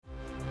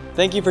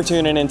Thank you for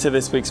tuning into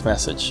this week's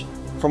message.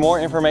 For more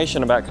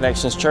information about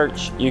Connections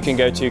Church, you can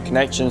go to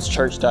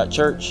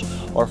connectionschurch.church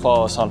or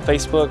follow us on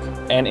Facebook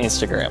and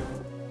Instagram.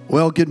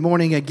 Well, good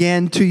morning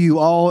again to you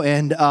all,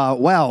 and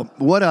wow,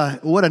 what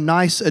a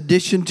nice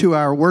addition to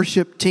our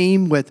worship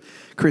team with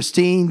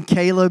Christine,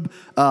 Caleb,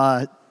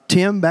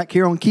 Tim back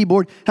here on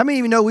keyboard. How many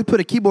of you know we put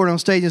a keyboard on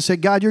stage and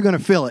said, God, you're going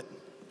to fill it?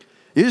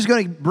 You're just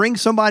going to bring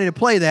somebody to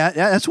play that.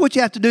 That's what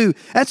you have to do.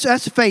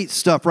 That's faith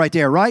stuff right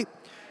there, right?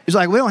 He's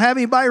like, we don't have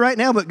anybody right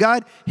now, but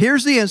God,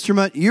 here's the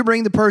instrument. You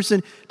bring the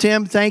person.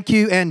 Tim, thank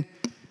you. And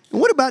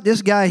what about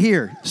this guy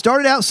here?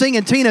 Started out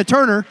singing Tina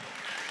Turner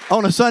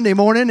on a Sunday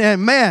morning,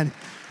 and man,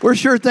 we're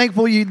sure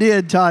thankful you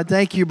did, Todd.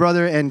 Thank you,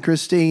 brother, and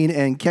Christine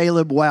and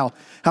Caleb. Wow,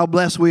 how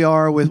blessed we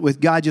are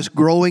with God just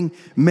growing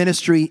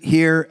ministry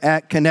here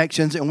at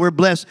Connections. And we're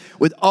blessed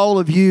with all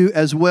of you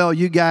as well.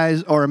 You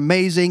guys are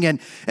amazing.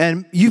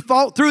 And you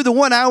fought through the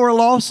 1 hour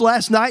loss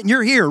last night, and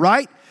you're here,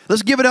 right?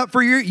 Let's give it up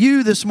for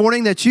you this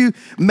morning that you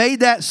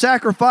made that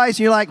sacrifice. And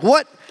you're like,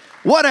 what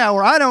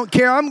hour? I don't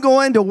care. I'm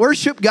going to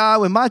worship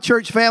God with my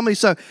church family.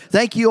 So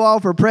thank you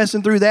all for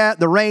pressing through that,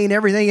 the rain,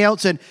 everything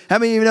else. And how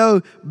many of you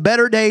know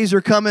better days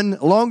are coming,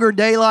 longer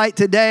daylight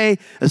today.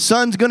 The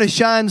sun's going to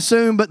shine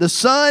soon, but the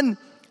sun,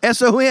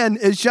 S-O-N,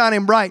 is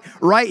shining bright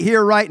right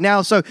here, right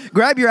now. So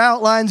grab your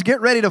outlines, get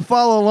ready to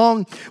follow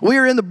along. We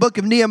are in the book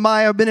of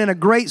Nehemiah. I've been in a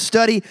great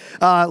study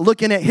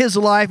looking at his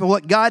life and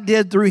what God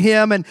did through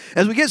him. And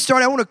as we get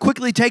started, I want to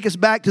quickly take us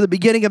back to the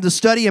beginning of the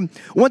study and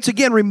once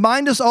again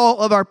remind us all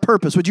of our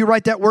purpose. Would you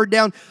write that word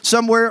down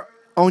somewhere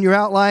on your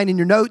outline in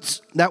your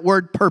notes? That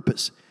word,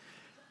 purpose.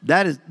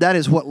 That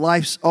is what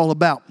life's all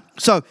about.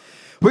 So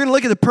we're going to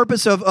look at the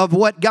purpose of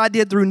what God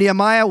did through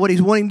Nehemiah, what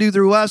he's wanting to do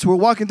through us. We're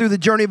walking through the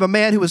journey of a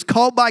man who was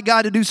called by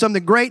God to do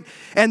something great,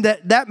 and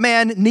that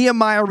man,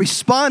 Nehemiah,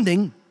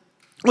 responding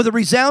with a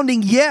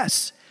resounding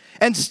yes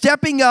and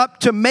stepping up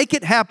to make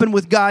it happen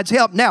with God's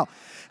help. Now,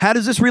 how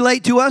does this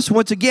relate to us?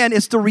 Once again,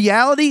 it's the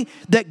reality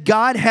that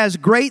God has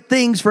great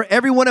things for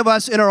every one of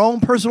us in our own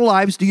personal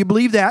lives. Do you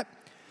believe that?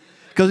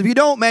 Because if you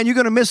don't, man, you're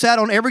going to miss out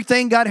on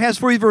everything God has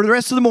for you for the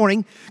rest of the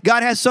morning.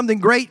 God has something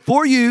great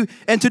for you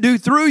and to do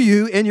through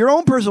you in your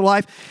own personal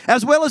life,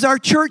 as well as our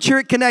church here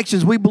at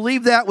Connections. We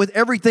believe that with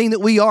everything that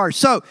we are.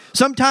 So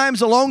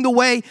sometimes along the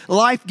way,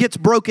 life gets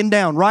broken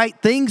down, right?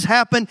 Things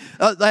happen.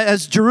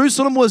 As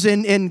Jerusalem was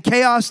in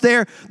chaos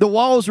there, the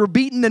walls were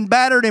beaten and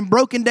battered and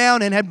broken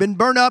down and had been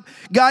burned up.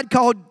 God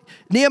called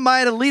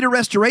Nehemiah to lead a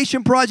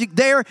restoration project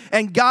there,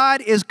 and God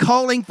is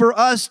calling for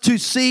us to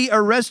see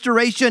a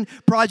restoration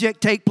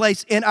project take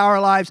place in our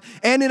lives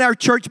and in our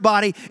church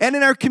body and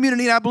in our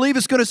community, and I believe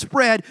it's going to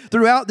spread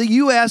throughout the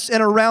U.S.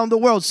 and around the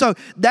world. So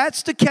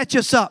that's to catch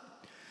us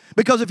up.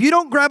 Because if you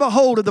don't grab a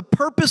hold of the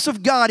purpose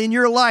of God in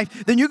your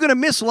life, then you're going to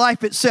miss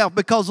life itself,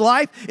 because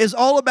life is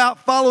all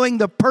about following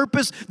the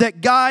purpose that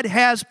God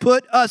has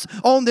put us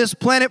on this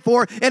planet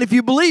for. And if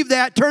you believe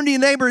that, turn to your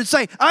neighbor and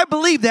say, I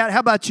believe that. How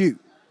about you?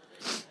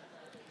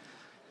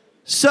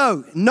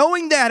 So,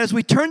 knowing that, as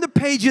we turn the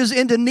pages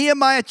into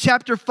Nehemiah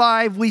chapter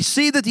 5, we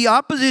see that the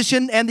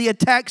opposition and the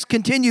attacks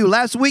continue.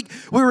 Last week,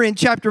 we were in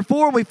chapter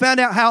 4. We found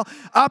out how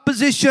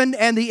opposition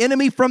and the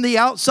enemy from the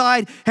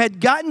outside had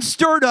gotten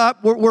stirred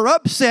up, were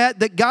upset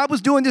that God was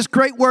doing this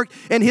great work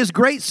in his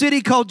great city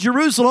called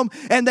Jerusalem,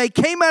 and they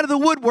came out of the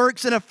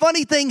woodworks, and a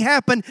funny thing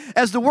happened.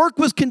 As the work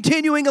was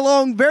continuing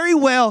along very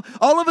well,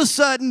 all of a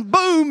sudden,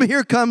 boom,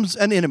 here comes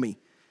an enemy.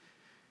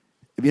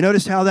 Have you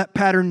noticed how that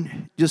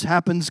pattern just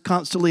happens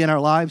constantly in our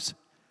lives?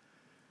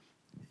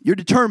 You're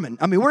determined.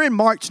 I mean, we're in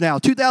March now.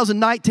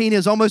 2019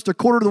 is almost a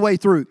quarter of the way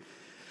through.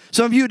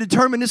 Some of you are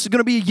determined this is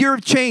going to be a year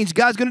of change.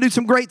 God's going to do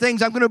some great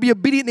things. I'm going to be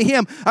obedient to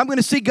him. I'm going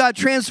to see God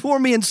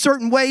transform me in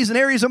certain ways and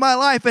areas of my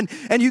life. And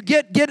you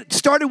get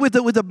started with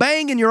a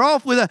bang, and you're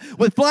off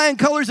with flying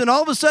colors, and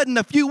all of a sudden,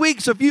 a few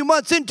weeks, a few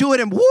months into it,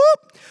 and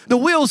whoop, the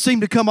wheels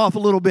seem to come off a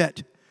little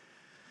bit.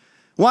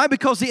 Why?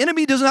 Because the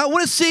enemy does not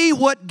want to see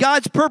what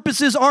God's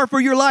purposes are for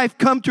your life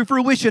come to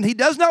fruition. He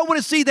does not want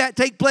to see that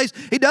take place.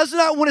 He does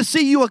not want to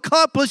see you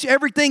accomplish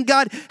everything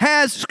God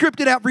has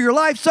scripted out for your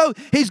life. So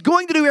he's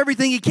going to do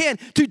everything he can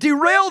to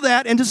derail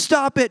that and to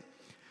stop it.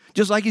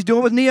 Just like he's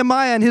doing with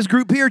Nehemiah and his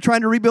group here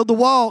trying to rebuild the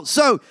wall.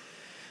 So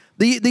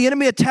the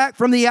enemy attacked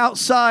from the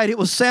outside. It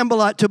was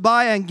Sanballat,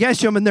 Tobiah, and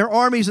Geshem and their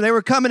armies. And they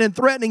were coming and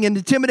threatening and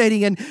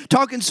intimidating and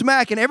talking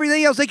smack and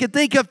everything else they could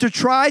think of to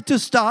try to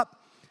stop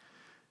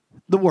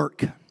the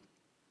work.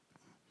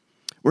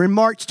 We're in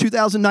March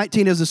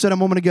 2019, as I said a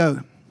moment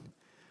ago.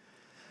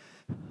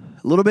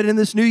 A little bit in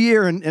this new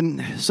year,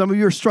 and some of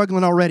you are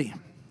struggling already.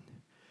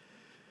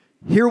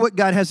 Hear what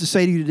God has to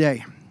say to you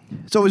today.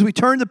 So as we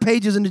turn the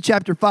pages into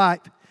chapter 5,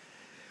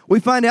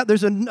 we find out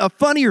there's a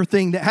funnier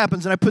thing that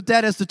happens, and I put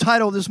that as the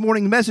title of this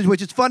morning's message,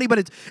 which is funny,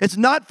 but it's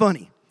not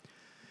funny.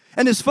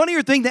 And this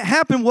funnier thing that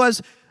happened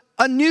was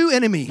a new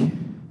enemy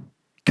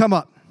come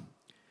up.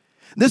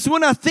 This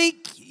one I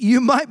think you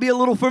might be a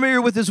little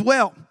familiar with as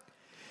well.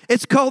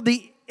 It's called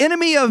the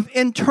enemy of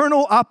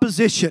internal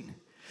opposition.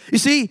 You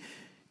see,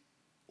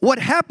 what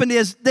happened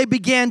is they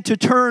began to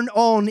turn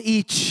on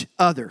each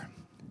other.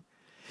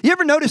 You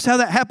ever notice how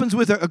that happens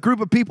with a group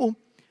of people?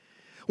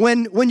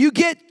 When you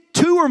get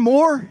two or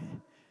more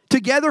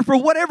together for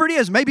whatever it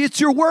is, maybe it's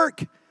your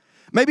work.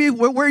 Maybe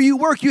where you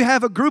work, you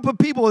have a group of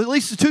people, at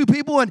least two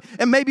people and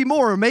maybe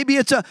more. Or maybe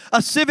it's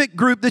a civic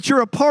group that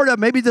you're a part of.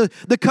 Maybe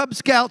the Cub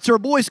Scouts or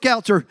Boy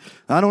Scouts, or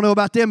I don't know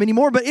about them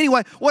anymore. But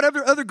anyway,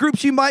 whatever other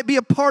groups you might be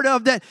a part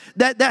of that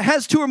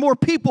has two or more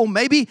people.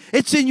 Maybe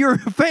it's in your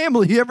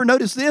family. You ever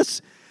notice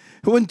this?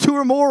 When two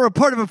or more are a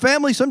part of a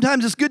family,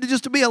 sometimes it's good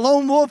to be a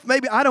lone wolf.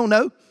 Maybe, I don't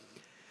know.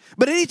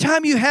 But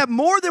anytime you have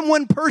more than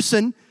one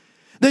person,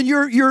 then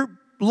you're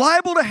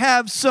liable to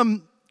have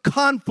some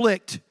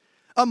conflict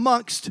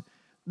amongst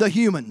the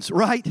humans,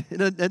 right?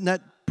 Isn't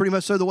that pretty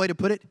much so the way to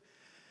put it?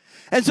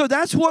 And so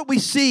that's what we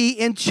see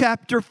in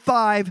chapter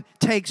 5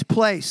 takes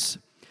place.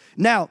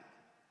 Now,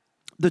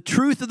 the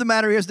truth of the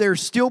matter is there are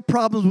still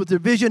problems with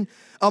division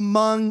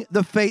among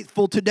the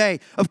faithful today.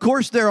 Of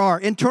course there are.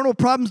 Internal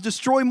problems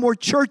destroy more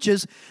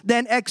churches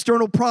than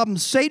external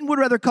problems. Satan would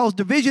rather cause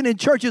division in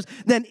churches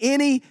than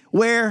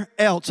anywhere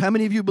else. How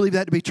many of you believe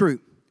that to be true?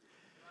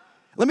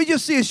 Let me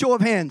just see a show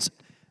of hands.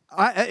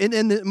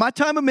 In my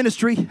time of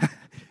ministry,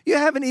 you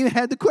haven't even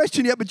had the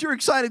question yet, but you're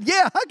excited.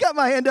 Yeah, I got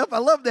my hand up. I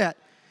love that.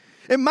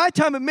 In my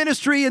time of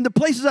ministry and the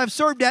places I've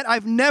served at,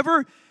 I've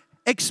never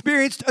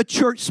experienced a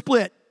church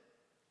split.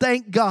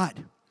 Thank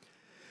God.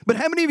 But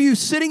how many of you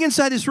sitting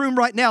inside this room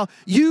right now,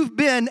 you've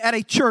been at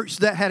a church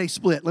that had a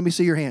split? Let me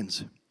see your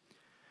hands.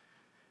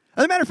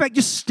 As a matter of fact,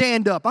 just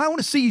stand up. I want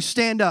to see you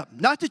stand up.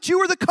 Not that you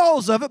were the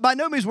cause of it. By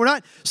no means, we're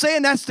not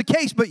saying that's the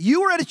case. But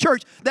you were at a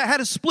church that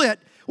had a split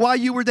while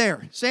you were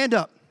there. Stand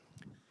up.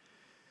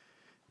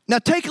 Now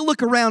take a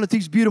look around at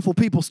these beautiful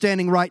people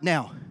standing right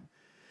now.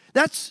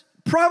 That's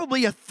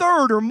probably a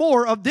third or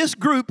more of this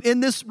group in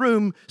this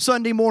room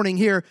Sunday morning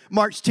here,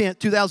 March 10th,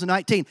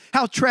 2019.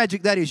 How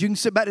tragic that is. You can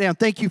sit back down.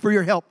 Thank you for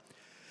your help.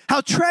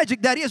 How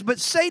tragic that is. But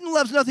Satan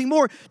loves nothing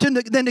more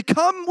than to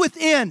come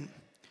within,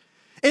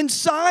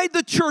 inside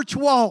the church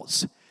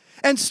walls,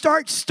 and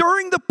start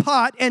stirring the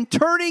pot and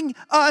turning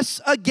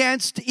us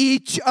against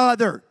each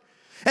other.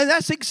 And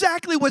that's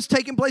exactly what's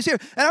taking place here.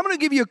 And I'm going to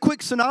give you a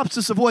quick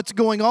synopsis of what's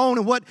going on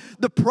and what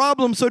the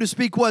problem, so to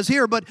speak, was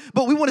here. But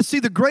we want to see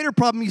the greater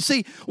problem. You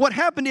see, what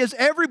happened is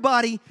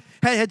everybody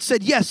had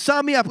said, yes,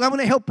 sign me up. I'm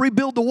going to help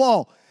rebuild the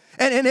wall.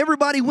 And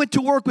everybody went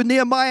to work with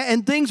Nehemiah,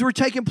 and things were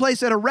taking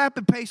place at a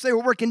rapid pace. They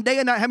were working day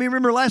and night. How many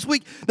remember last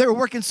week? They were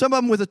working, some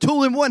of them with a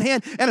tool in one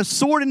hand and a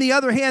sword in the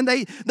other hand.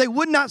 They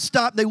would not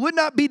stop. They would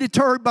not be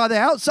deterred by the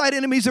outside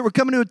enemies that were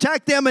coming to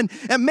attack them. And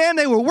man,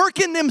 they were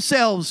working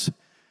themselves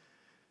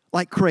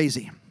like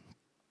crazy.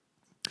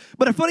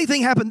 But a funny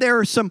thing happened. There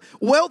are some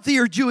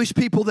wealthier Jewish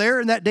people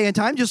there in that day and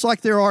time, just like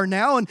there are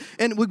now.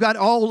 And we've got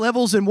all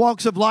levels and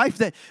walks of life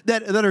that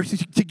are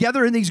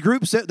together in these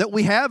groups that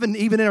we have, and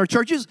even in our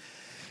churches.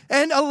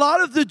 And a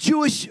lot of the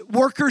Jewish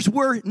workers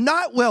were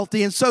not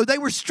wealthy, and so they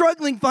were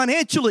struggling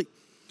financially.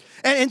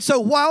 And so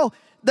while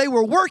they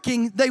were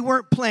working, they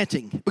weren't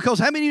planting. Because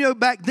how many of you know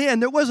back then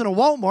there wasn't a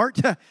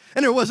Walmart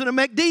and there wasn't a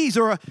McD's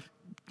or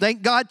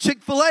thank God,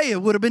 Chick-fil-A.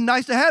 It would have been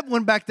nice to have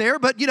one back there,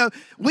 but,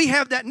 we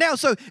have that now.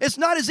 So it's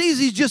not as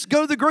easy as just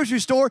go to the grocery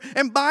store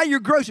and buy your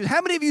groceries.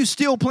 How many of you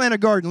still plant a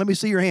garden? Let me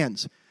see your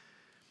hands.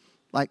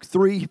 Like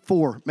 3,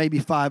 4, maybe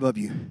 5 of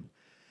you.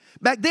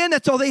 Back then,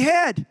 that's all they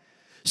had.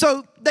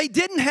 So they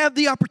didn't have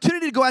the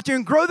opportunity to go out there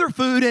and grow their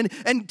food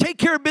and take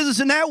care of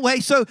business in that way.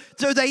 So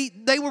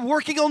they were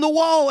working on the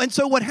wall. And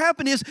so what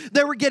happened is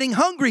they were getting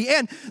hungry.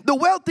 And the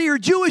wealthier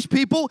Jewish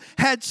people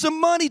had some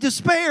money to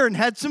spare and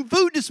had some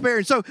food to spare.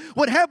 And so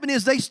what happened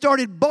is they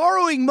started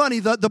borrowing money.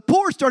 The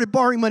poor started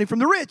borrowing money from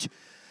the rich.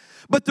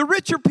 But the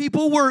richer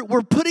people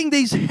were putting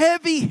these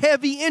heavy,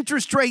 heavy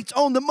interest rates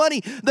on the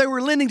money they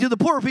were lending to the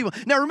poorer people.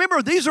 Now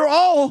remember, these are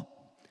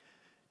all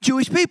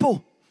Jewish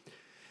people.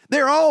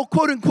 They're all,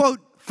 quote unquote,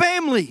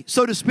 family,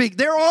 so to speak.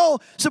 They're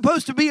all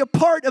supposed to be a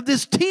part of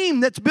this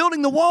team that's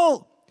building the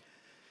wall.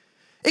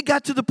 It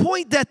got to the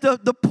point that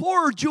the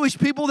poorer Jewish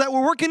people that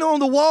were working on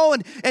the wall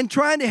and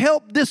trying to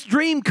help this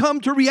dream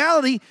come to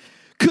reality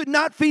could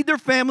not feed their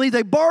family.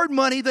 They borrowed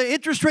money. The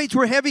interest rates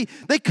were heavy.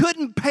 They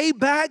couldn't pay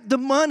back the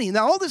money.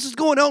 Now, all this is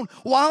going on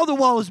while the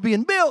wall is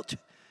being built.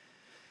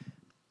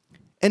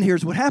 And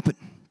here's what happened.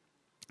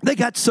 They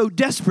got so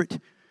desperate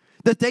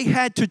that they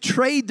had to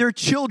trade their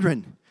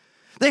children.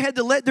 They had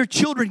to let their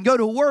children go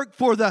to work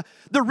for the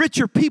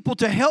richer people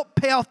to help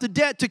pay off the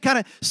debt, to kind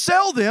of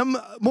sell them,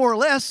 more or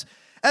less,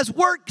 as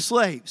work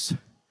slaves.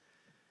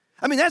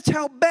 I mean, that's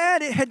how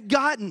bad it had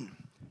gotten.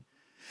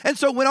 And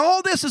so when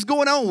all this is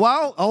going on,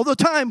 while all the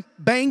time,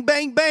 bang,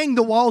 bang, bang,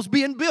 the wall's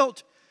being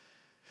built,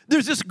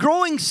 there's this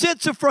growing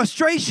sense of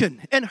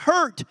frustration and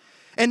hurt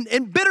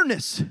and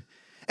bitterness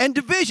and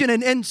division.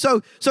 And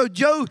so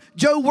Joe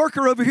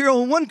Worker over here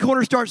on one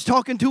corner starts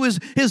talking to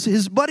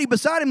his buddy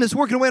beside him that's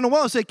working away on the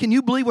wall and said, can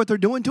you believe what they're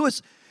doing to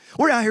us?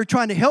 We're out here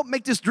trying to help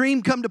make this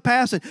dream come to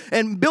pass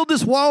and build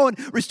this wall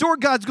and restore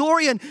God's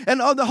glory. And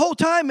the whole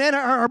time, man,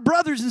 our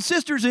brothers and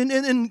sisters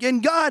in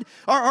God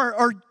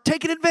are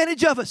taking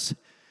advantage of us.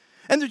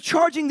 And they're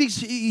charging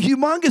these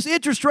humongous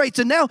interest rates.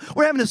 And now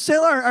we're having to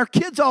sell our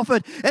kids off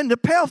and to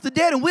pay off the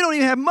debt. And we don't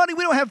even have money.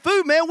 We don't have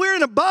food, man. We're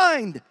in a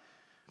bind.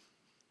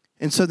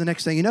 And so the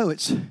next thing you know,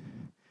 it's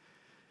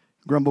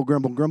grumble,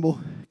 grumble, grumble,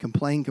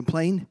 complain,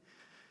 complain,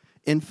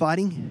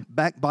 infighting,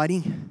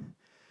 backbiting,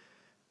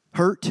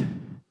 hurt,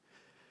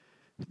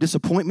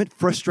 disappointment,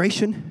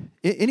 frustration.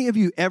 Any of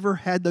you ever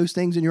had those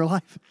things in your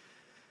life?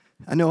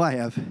 I know I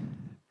have.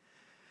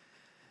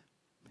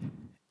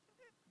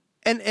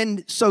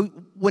 And so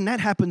when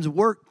that happens,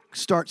 work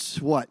starts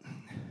what?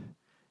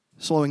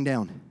 Slowing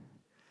down.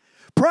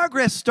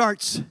 Progress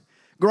starts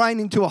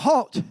grinding to a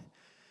halt.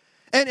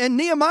 And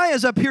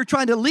Nehemiah's up here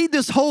trying to lead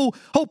this whole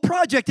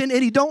project, and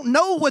he don't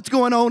know what's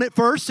going on at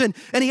first, and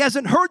he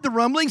hasn't heard the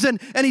rumblings, and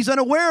he's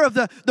unaware of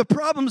the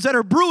problems that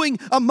are brewing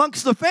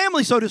amongst the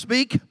family, so to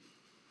speak.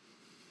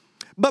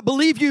 But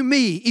believe you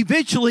me,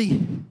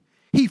 eventually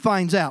he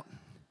finds out.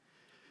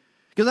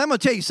 Because I'm going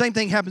to tell you, same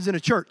thing happens in a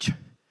church.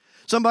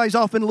 Somebody's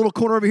off in a little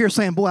corner over here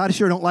saying, boy, I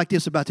sure don't like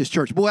this about this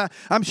church. Boy,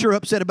 I'm sure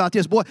upset about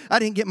this. Boy, I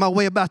didn't get my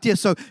way about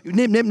this. So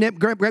nip,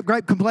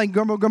 gripe, complain,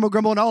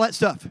 grumble, and all that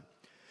stuff.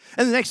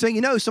 And the next thing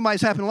you know,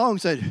 somebody's happening along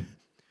and said,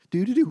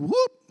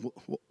 whoop,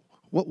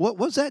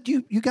 what's that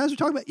you guys are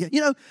talking about? Yeah,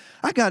 you know,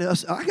 I got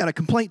a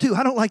complaint too.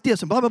 I don't like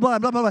this and blah, blah, blah,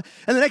 blah, blah, blah.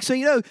 And the next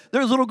thing you know,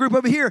 there's a little group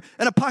over here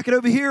and a pocket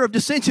over here of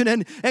dissension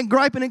and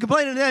griping and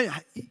complaining.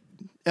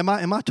 Am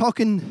I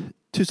talking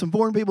to some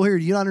foreign people here?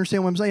 Do you not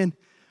understand what I'm saying?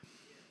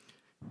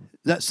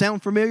 Does that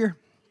sound familiar?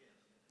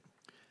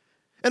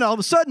 And all of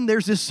a sudden,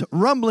 there's this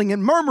rumbling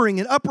and murmuring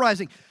and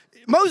uprising.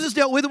 Moses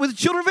dealt with it with the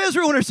children of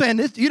Israel, and they're saying,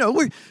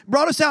 we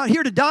brought us out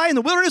here to die in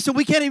the wilderness, and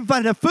we can't even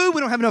find enough food.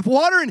 We don't have enough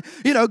water,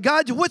 and,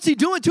 God, what's he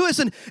doing to us?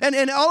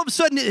 And all of a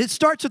sudden, it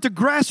starts at the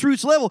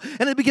grassroots level,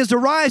 and it begins to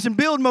rise and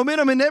build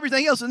momentum and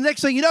everything else. And the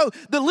next thing you know,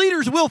 the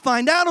leaders will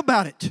find out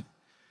about it.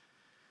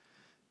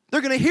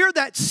 They're going to hear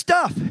that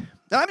stuff.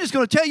 And I'm just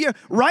going to tell you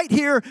right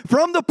here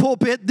from the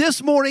pulpit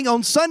this morning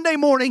on Sunday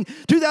morning,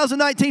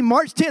 2019,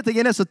 March 10th.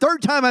 Again, that's the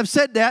third time I've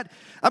said that.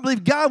 I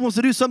believe God wants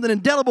to do something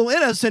indelible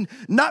in us and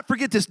not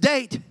forget this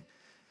date.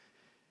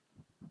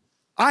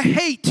 I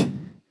hate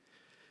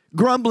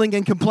grumbling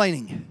and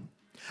complaining.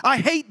 I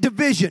hate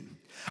division.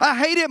 I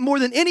hate it more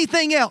than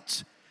anything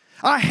else.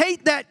 I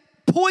hate that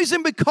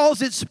poison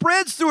because it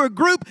spreads through a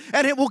group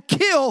and it will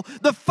kill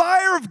the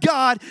fire of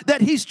God that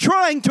he's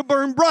trying to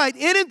burn bright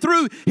in and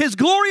through his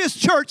glorious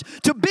church,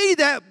 to be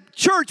that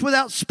church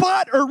without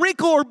spot or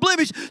wrinkle or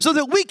blemish, so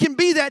that we can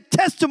be that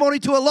testimony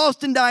to a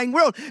lost and dying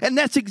world. And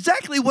that's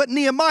exactly what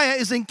Nehemiah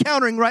is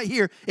encountering right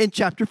here in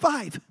chapter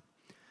 5.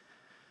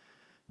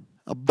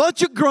 A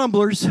bunch of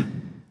grumblers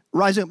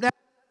rising up. Now,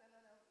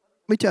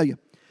 let me tell you,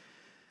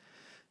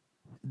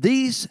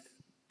 these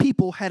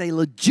people had a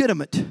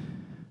legitimate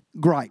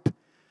gripe.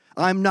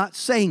 I'm not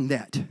saying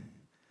that.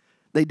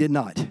 They did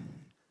not.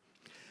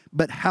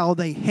 But how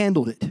they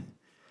handled it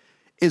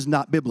is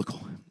not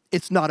biblical.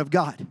 It's not of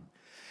God.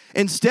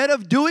 Instead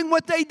of doing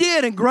what they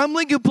did and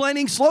grumbling,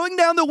 complaining, slowing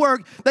down the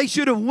work, they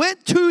should have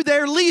went to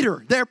their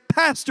leader, their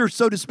pastor,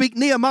 so to speak,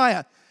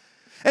 Nehemiah,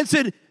 and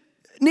said,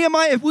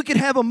 Nehemiah, if we could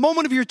have a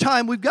moment of your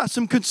time, we've got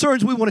some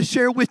concerns we want to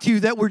share with you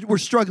that we're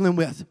struggling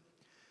with.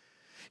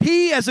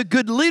 He, as a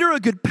good leader, a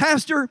good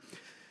pastor,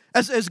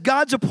 as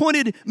God's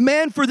appointed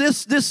man for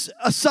this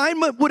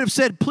assignment, would have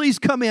said, please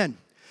come in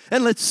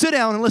and let's sit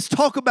down and let's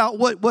talk about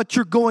what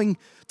you're going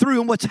through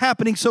and what's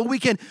happening, so we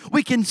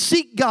can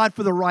seek God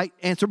for the right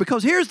answer.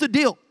 Because here's the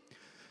deal.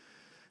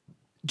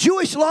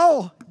 Jewish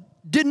law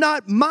did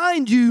not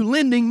mind you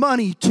lending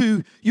money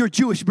to your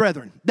Jewish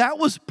brethren. That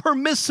was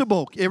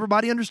permissible.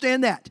 Everybody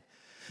understand that?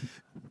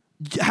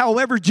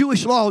 However,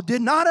 Jewish law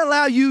did not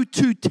allow you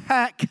to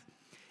tack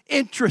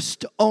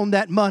interest on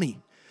that money.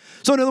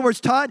 So in other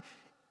words, Todd,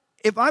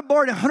 if I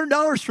borrowed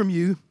 $100 from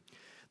you,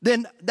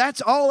 then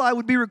that's all I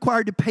would be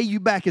required to pay you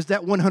back is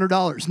that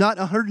 $100, not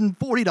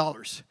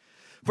 $140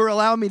 for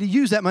allowing me to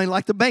use that money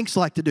like the banks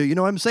like to do. You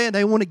know what I'm saying?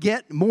 They want to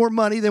get more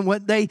money than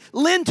what they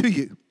lend to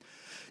you.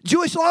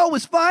 Jewish law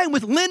was fine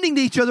with lending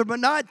to each other, but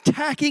not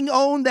tacking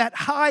on that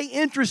high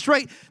interest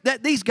rate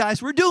that these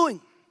guys were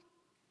doing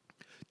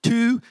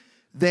to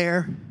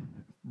their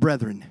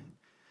brethren.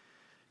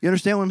 You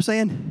understand what I'm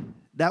saying?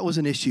 That was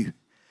an issue.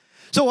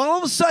 So all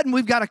of a sudden,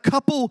 we've got a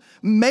couple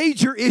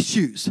major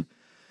issues.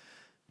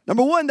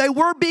 Number one, they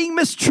were being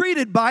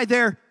mistreated by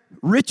their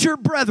richer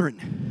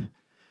brethren.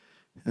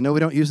 I know we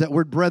don't use that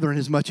word brethren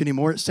as much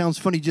anymore. It sounds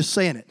funny just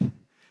saying it.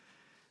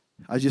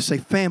 I just say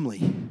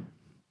family.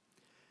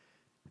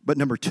 But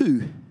number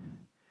two,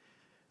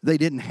 they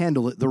didn't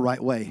handle it the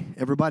right way.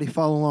 Everybody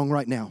follow along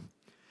right now.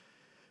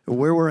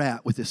 Where we're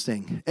at with this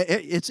thing.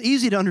 It's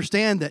easy to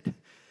understand that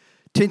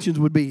tensions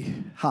would be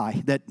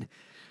high, that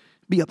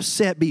be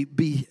upset,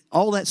 be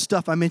all that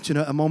stuff I mentioned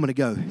a moment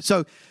ago.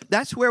 So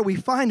that's where we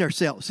find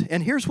ourselves.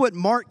 And here's what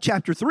Mark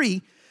chapter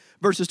 3,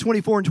 verses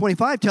 24 and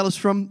 25 tell us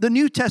from the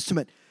New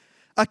Testament.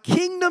 A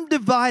kingdom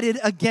divided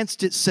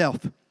against itself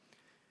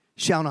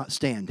shall not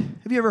stand.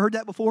 Have you ever heard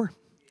that before?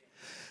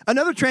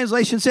 Another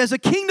translation says, a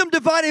kingdom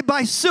divided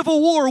by civil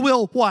war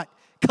will what?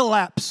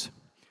 Collapse.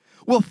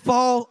 will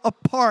fall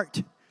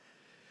apart.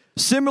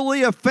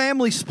 Similarly, a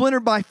family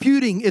splintered by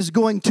feuding is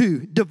going to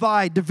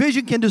divide.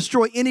 Division can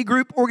destroy any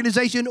group,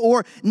 organization,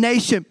 or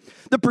nation.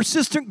 The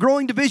persistent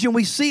growing division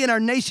we see in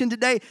our nation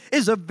today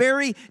is a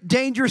very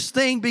dangerous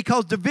thing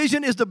because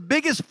division is the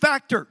biggest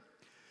factor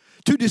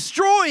to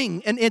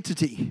destroying an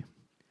entity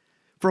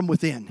from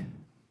within,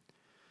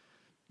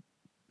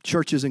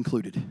 churches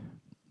included.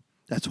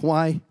 That's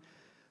why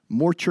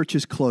more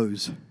churches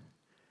close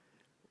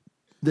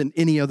than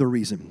any other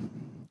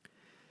reason.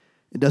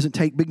 It doesn't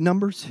take big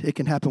numbers. It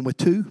can happen with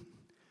 2.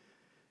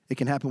 It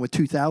can happen with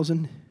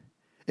 2,000.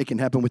 It can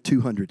happen with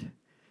 200.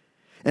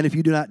 And if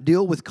you do not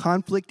deal with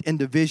conflict and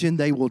division,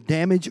 they will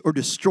damage or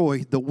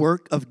destroy the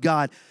work of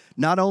God,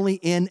 not only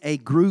in a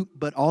group,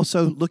 but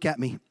also, look at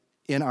me,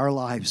 in our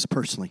lives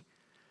personally.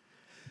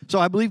 So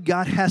I believe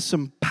God has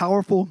some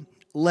powerful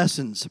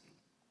lessons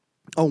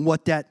on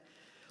what that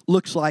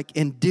looks like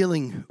in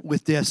dealing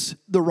with this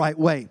the right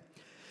way.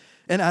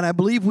 And I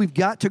believe we've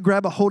got to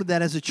grab a hold of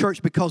that as a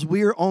church because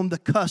we're on the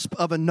cusp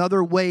of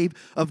another wave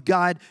of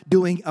God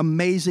doing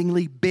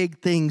amazingly big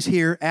things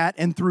here at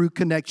and through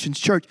Connections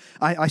Church.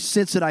 I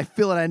sense it, I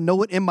feel it, I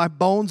know it in my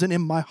bones and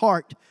in my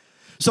heart.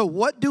 So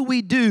what do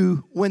we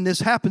do when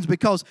this happens?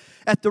 Because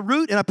at the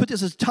root, and I put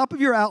this at the top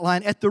of your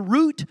outline, at the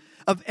root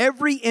of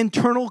every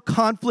internal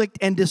conflict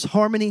and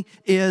disharmony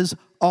is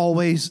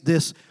always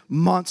this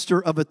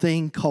monster of a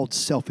thing called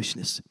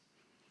selfishness.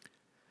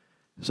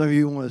 Some of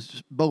you want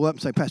to bow up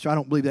and say, Pastor, I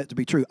don't believe that to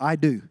be true. I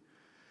do.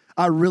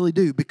 I really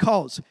do.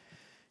 Because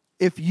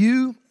if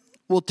you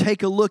will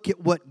take a look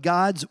at what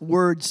God's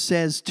word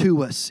says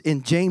to us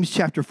in James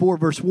chapter 4,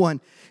 verse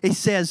 1, it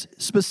says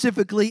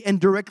specifically and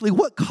directly,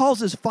 what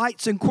causes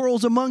fights and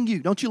quarrels among you?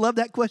 Don't you love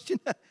that question?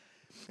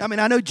 I mean,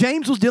 I know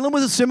James was dealing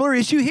with a similar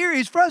issue here.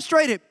 He's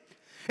frustrated.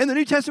 In the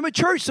New Testament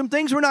church, some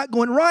things were not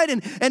going right,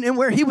 and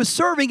where he was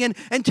serving and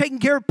taking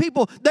care of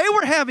people, they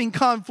were having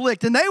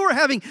conflict, and they were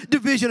having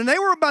division, and they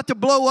were about to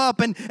blow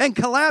up and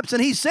collapse.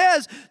 And he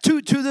says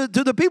to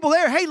the people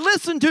there, hey,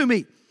 listen to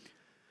me.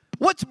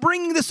 What's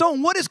bringing this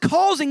on? What is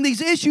causing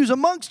these issues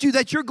amongst you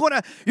that you're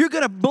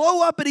gonna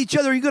blow up at each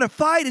other, you're gonna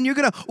fight, and you're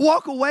gonna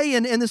walk away,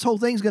 and this whole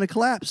thing's gonna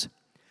collapse?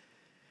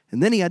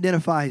 And then he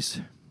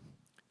identifies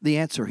the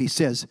answer. He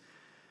says,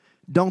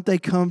 don't they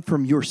come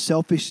from your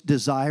selfish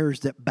desires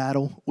that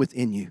battle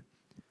within you?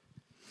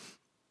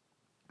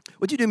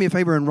 Would you do me a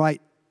favor and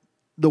write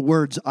the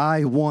words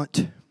I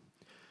want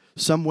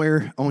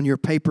somewhere on your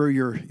paper,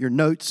 your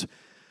notes?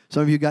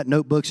 Some of you got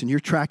notebooks and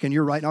you're tracking,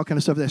 you're writing all kind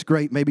of stuff. That's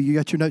great. Maybe you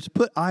got your notes.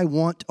 Put I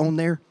want on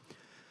there.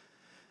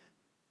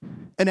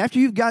 And after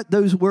you've got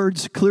those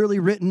words clearly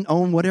written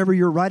on whatever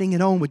you're writing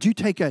it on, would you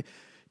take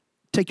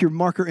your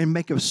marker and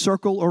make a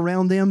circle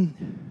around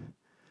them?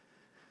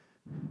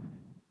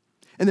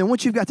 And then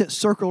once you've got that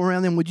circle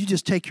around them, would you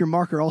just take your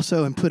marker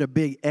also and put a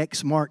big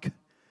X mark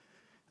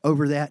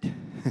over that?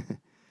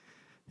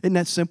 Isn't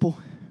that simple?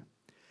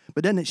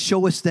 But doesn't it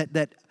show us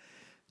that,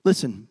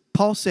 listen,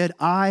 Paul said,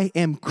 I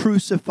am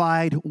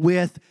crucified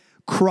with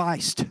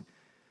Christ.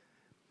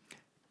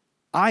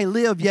 I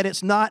live, yet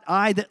it's not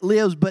I that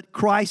lives, but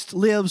Christ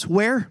lives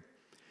where?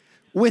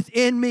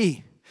 Within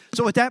me.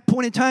 So at that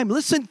point in time,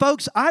 listen,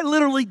 folks, I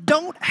literally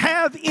don't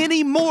have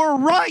any more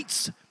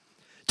rights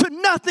to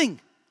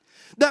nothing.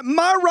 That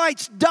my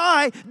rights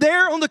die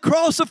there on the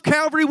cross of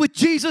Calvary with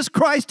Jesus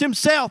Christ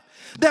himself.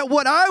 That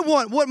what I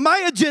want, what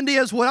my agenda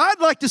is, what I'd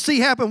like to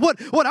see happen,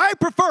 what I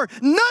prefer,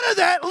 none of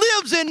that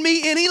lives in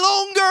me any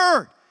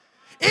longer.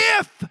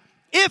 If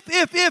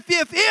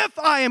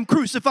I am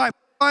crucified, if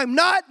I'm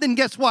not, then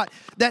guess what?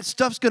 That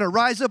stuff's going to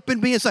rise up in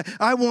me and say,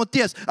 I want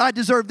this, I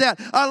deserve that,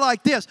 I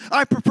like this,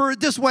 I prefer it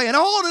this way, and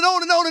on and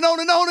on and on and on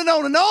and on and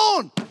on and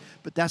on.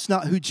 But that's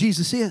not who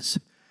Jesus is.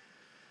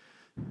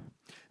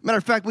 Matter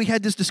of fact, we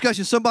had this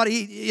discussion.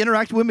 Somebody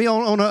interacted with me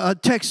on a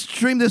text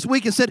stream this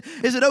week and said,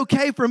 is it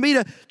okay for me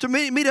to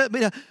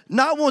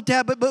not want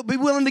that, but be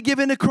willing to give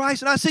in to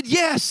Christ? And I said,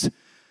 yes.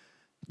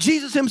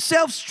 Jesus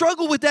himself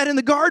struggled with that in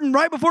the garden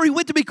right before he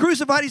went to be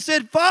crucified. He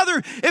said, Father,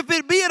 if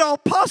it be at all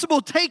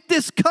possible, take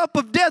this cup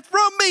of death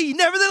from me.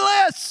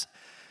 Nevertheless,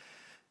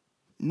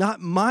 not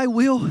my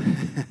will,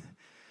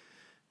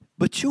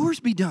 but yours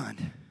be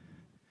done.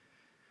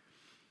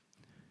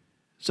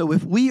 So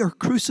if we are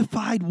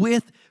crucified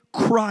with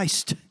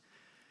Christ,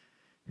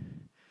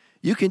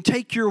 you can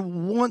take your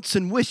wants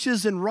and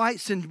wishes and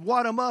rights and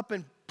wad them up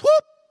and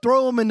whoop,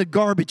 throw them in the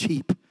garbage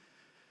heap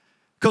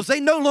because they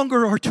no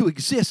longer are to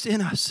exist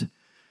in us.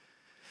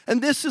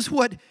 And this is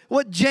what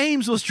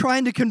James was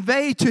trying to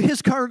convey to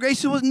his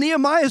congregation, what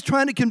Nehemiah is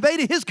trying to convey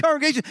to his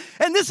congregation,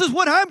 and this is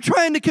what I'm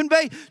trying to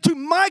convey to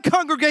my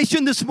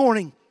congregation this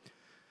morning.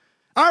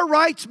 Our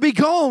rights be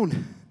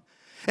gone,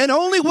 and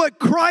only what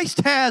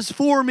Christ has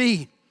for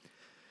me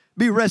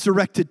be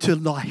resurrected to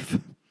life.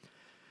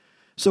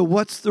 So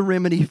what's the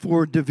remedy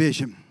for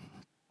division?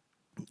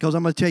 Because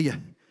I'm going to tell you,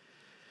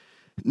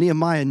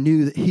 Nehemiah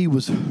knew that he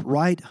was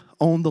right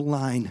on the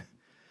line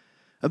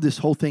of this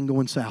whole thing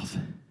going south.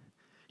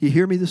 You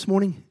hear me this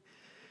morning?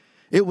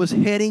 It was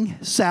heading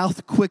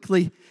south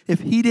quickly if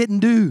he didn't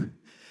do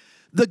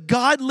the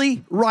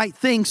godly right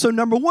thing. So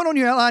number one on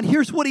your outline,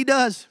 here's what he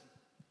does.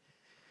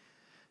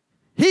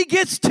 He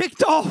gets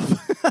ticked off.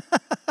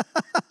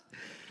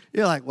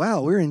 You're like,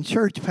 wow, we're in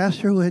church,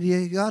 Pastor. Would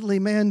a godly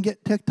man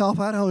get ticked off?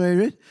 I don't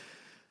know.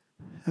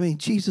 I mean,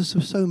 Jesus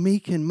was so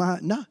meek and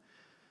no.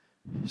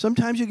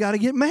 Sometimes you got to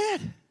get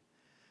mad.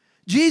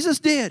 Jesus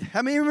did.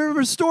 I mean,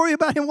 remember a story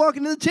about him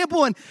walking to the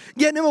temple and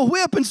getting him a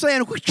whip and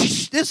saying,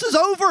 this is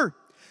over.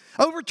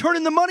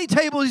 Overturning the money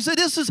table. He said,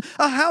 this is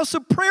a house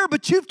of prayer,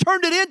 but you've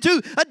turned it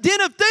into a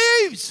den of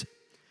thieves.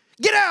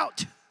 Get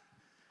out.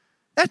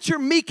 That's your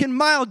meek and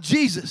mild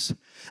Jesus.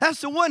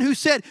 That's the one who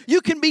said,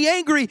 you can be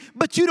angry,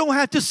 but you don't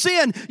have to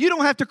sin. You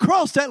don't have to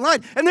cross that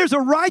line. And there's a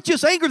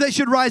righteous anger that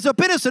should rise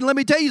up in us. And let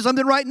me tell you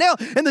something right now,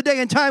 in the day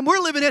and time we're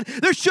living in,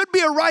 there should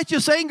be a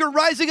righteous anger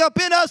rising up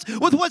in us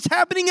with what's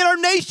happening in our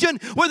nation,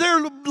 where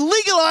they're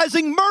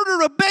legalizing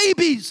murder of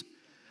babies.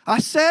 I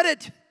said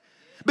it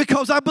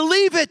because I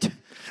believe it.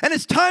 And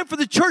it's time for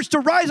the church to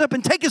rise up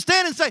and take a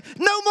stand and say,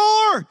 no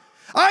more.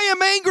 I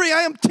am angry.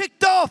 I am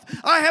ticked off.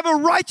 I have a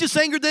righteous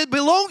anger that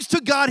belongs to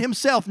God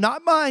himself,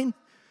 not mine.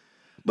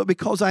 But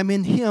because I'm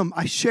in him,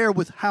 I share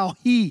with how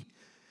he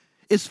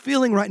is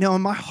feeling right now.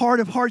 In my heart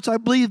of hearts, I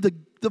believe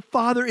the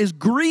Father is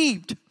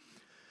grieved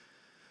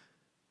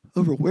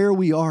over where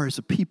we are as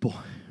a people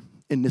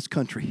in this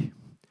country.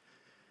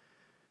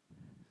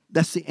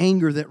 That's the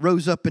anger that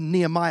rose up in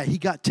Nehemiah. He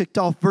got ticked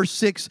off. Verse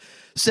 6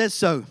 says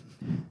so.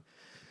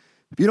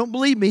 If you don't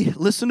believe me,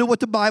 listen to what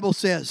the Bible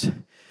says.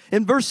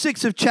 In verse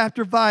 6 of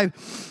chapter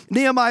 5,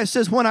 Nehemiah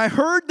says, when I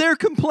heard their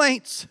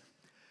complaints,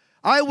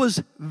 I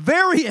was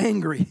very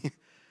angry.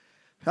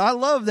 I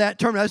love that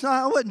term.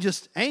 I wasn't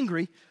just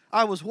angry.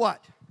 I was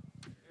what?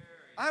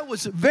 I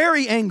was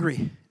very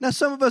angry. Now,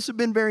 some of us have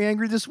been very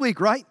angry this week,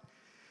 right?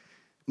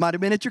 Might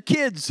have been at your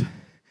kids.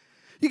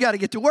 You got to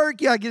get to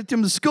work. You got to get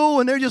them to school,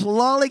 and they're just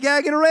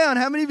lollygagging around.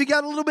 How many of you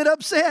got a little bit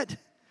upset?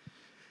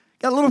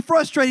 Got a little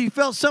frustrated. You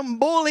felt something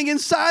boiling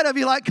inside of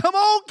you like, come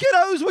on,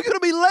 kiddos, we're going to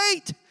be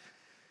late.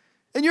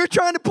 And you're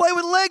trying to play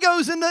with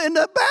Legos in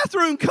the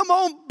bathroom. Come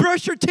on,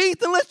 brush your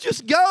teeth and let's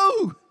just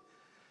go.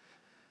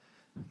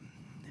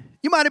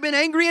 You might have been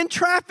angry in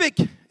traffic,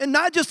 and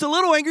not just a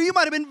little angry. You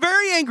might have been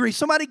very angry.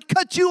 Somebody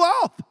cut you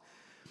off.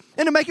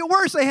 And to make it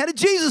worse, they had a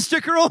Jesus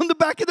sticker on the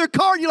back of their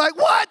car, and you're like,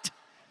 what?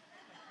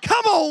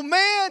 Come on,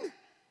 man.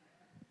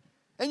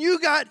 And you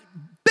got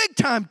big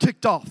time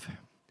ticked off.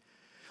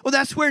 Well,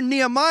 that's where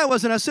Nehemiah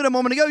was. And I said a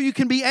moment ago, you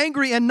can be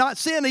angry and not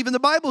sin. Even the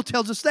Bible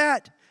tells us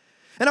that.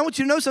 And I want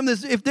you to know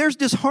something. If there's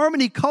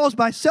disharmony caused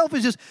by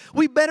selfishness,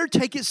 we better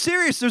take it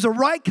serious. There's a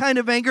right kind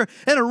of anger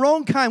and a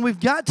wrong kind. We've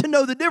got to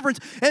know the difference.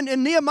 And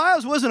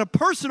Nehemiah's wasn't a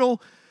personal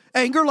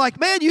anger like,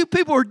 man, you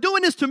people are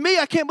doing this to me.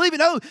 I can't believe it.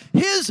 No,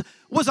 his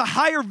was a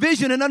higher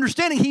vision and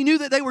understanding. He knew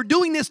that they were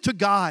doing this to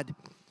God.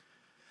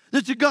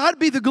 That to God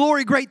be the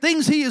glory, great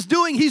things he is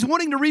doing. He's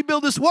wanting to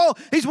rebuild this wall.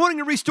 He's wanting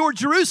to restore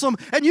Jerusalem.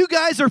 And you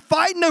guys are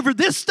fighting over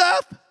this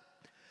stuff?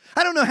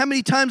 I don't know how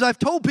many times I've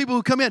told people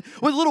who come in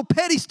with little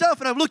petty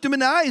stuff, and I've looked them in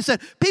the eye and said,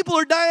 people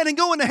are dying and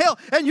going to hell,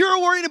 and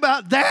you're worried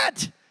about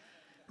that?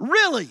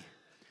 Really?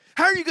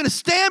 How are you going to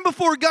stand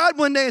before God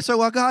one day and say,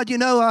 well, God, you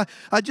know,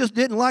 I just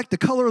didn't like the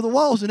color of the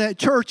walls in that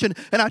church, and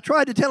I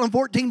tried to tell them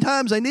 14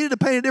 times they needed to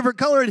paint a different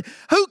color. And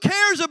who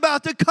cares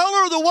about the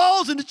color of the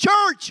walls in the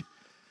church?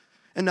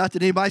 And not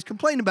that anybody's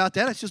complaining about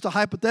that. It's just a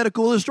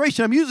hypothetical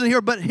illustration I'm using here.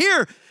 But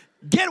here,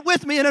 get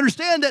with me and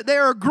understand that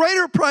there are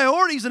greater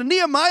priorities. And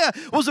Nehemiah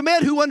was a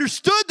man who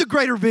understood the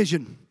greater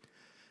vision.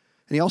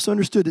 And he also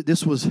understood that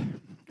this was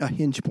a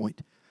hinge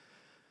point.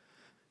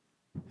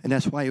 And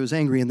that's why he was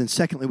angry. And then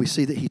secondly, we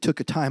see that he took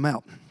a time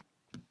out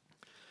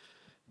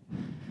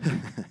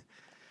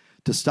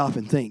to stop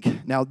and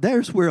think. Now,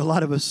 there's where a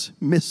lot of us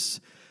miss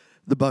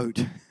the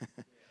boat.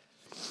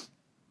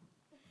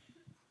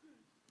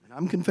 And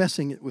I'm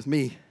confessing it with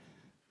me.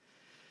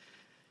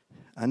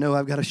 I know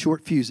I've got a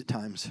short fuse at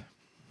times.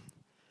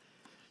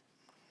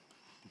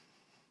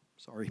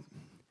 Sorry.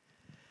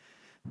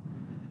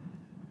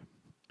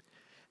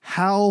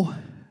 How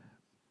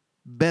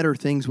better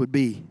things would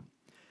be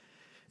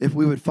if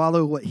we would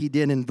follow what he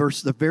did in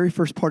the very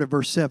first part of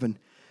verse 7,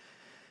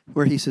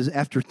 where he says,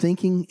 after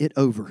thinking it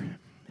over.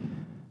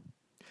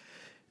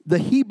 The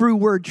Hebrew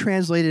word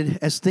translated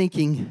as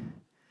thinking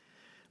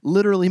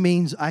literally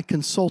means I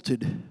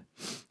consulted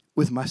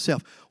with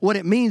myself. What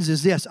it means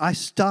is this: I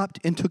stopped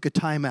and took a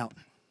time out.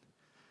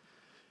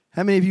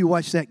 How many of you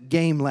watched that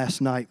game last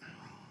night?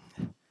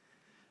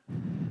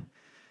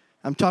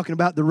 I'm talking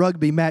about the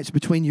rugby match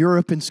between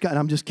Europe and Scotland.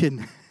 I'm just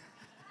kidding.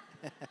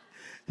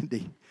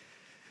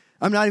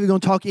 I'm not even going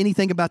to talk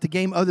anything about the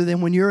game other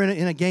than when you're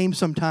in a game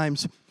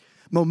sometimes,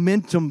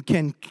 momentum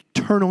can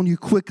turn on you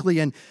quickly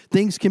and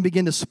things can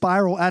begin to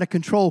spiral out of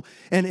control.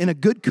 And a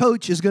good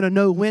coach is going to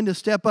know when to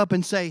step up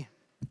and say,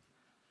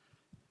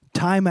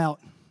 time out.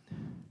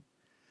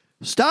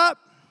 Stop.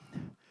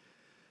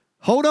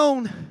 Hold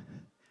on.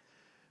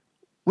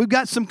 We've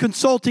got some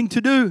consulting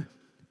to do.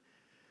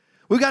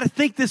 We've got to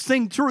think this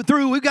thing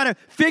through. We've got to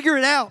figure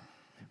it out.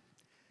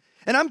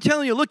 And I'm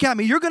telling you, look at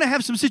me. You're going to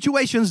have some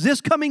situations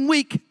this coming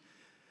week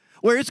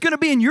where it's going to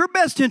be in your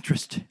best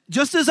interest,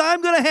 just as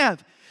I'm going to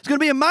have. It's going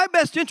to be in my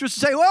best interest to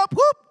say, well,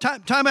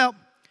 time out.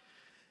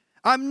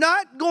 I'm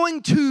not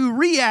going to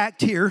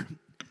react here.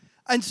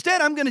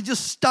 Instead, I'm going to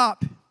just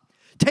stop,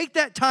 take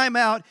that time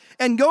out,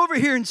 and go over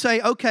here and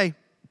say, okay,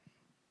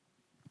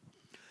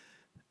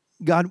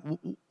 God,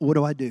 what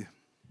do I do?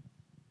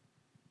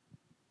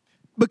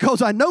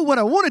 Because I know what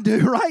I want to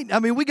do, right? I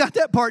mean, we got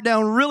that part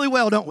down really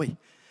well, don't we?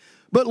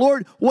 But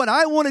Lord, what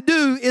I want to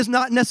do is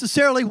not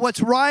necessarily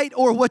what's right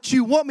or what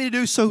you want me to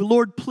do, so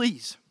Lord,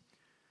 please.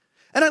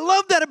 And I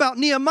love that about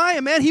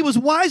Nehemiah, man. He was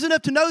wise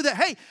enough to know that,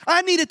 hey,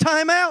 I need a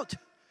time out.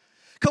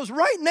 Because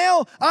right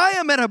now, I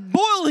am at a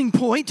boiling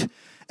point,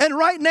 and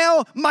right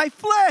now, my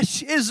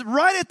flesh is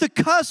right at the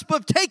cusp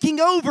of taking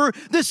over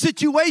this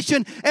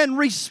situation and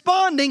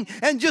responding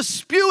and just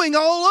spewing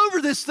all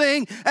over this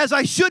thing as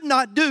I should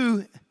not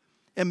do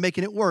and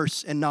making it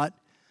worse and not.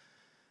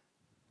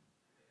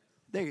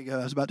 There you go.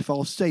 I was about to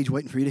fall off stage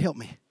waiting for you to help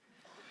me.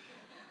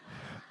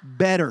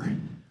 Better.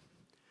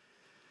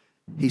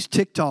 He's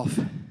ticked off.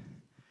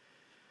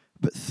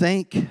 But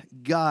thank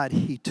God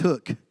he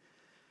took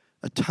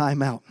a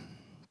time out.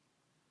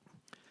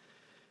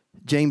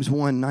 James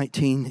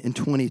 1:19 and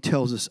 20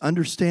 tells us,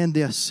 understand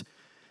this,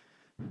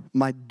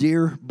 my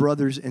dear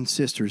brothers and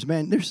sisters.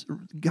 Man,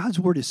 God's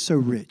word is so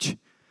rich.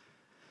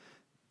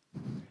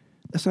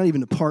 That's not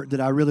even the part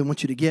that I really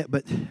want you to get,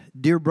 but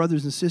dear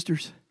brothers and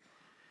sisters,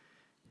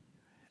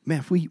 man,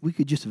 if we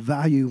could just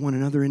value one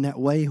another in that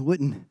way,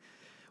 wouldn't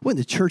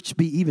the church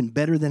be even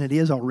better than it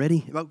is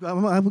already?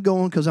 I'm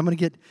going because I'm going to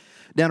get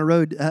down the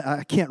road.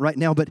 I can't right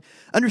now, but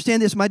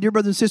understand this, my dear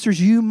brothers and sisters,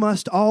 you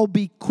must all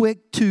be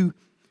quick to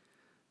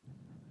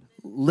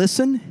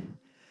listen,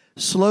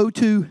 slow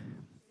to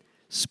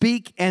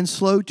speak, and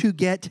slow to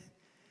get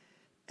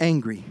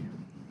angry.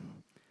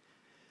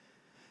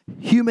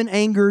 Human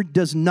anger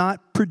does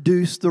not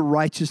produce the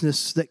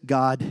righteousness that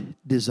God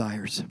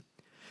desires.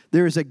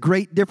 There is a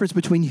great difference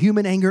between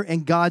human anger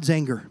and God's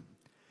anger.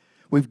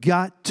 We've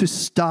got to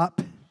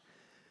stop,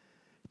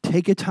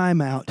 take a time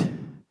out,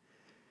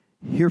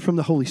 hear from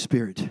the Holy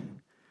Spirit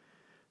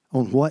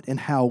on what and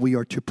how we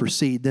are to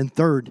proceed. Then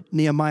third,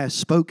 Nehemiah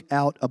spoke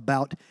out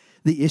about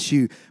the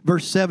issue.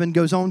 Verse 7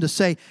 goes on to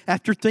say,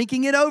 after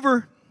thinking it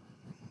over,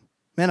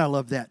 man, I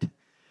love that.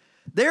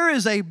 There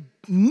is a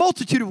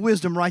multitude of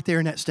wisdom right there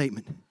in that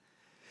statement.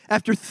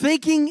 After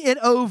thinking it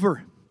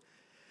over,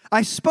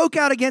 I spoke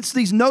out against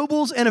these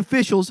nobles and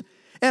officials,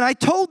 and I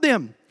told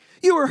them,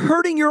 you are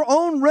hurting your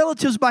own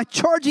relatives by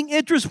charging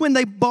interest when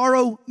they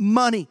borrow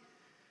money.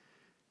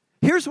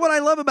 Here's what I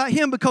love about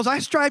him, because I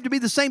strive to be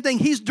the same thing.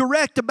 He's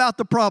direct about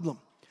the problem.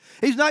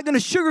 He's not going to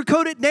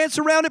sugarcoat it, dance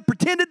around it,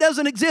 pretend it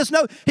doesn't exist.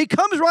 No, he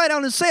comes right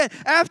out and says it.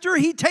 After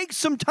he takes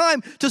some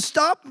time to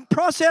stop,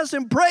 process,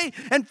 and pray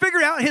and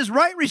figure out his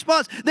right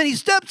response, then he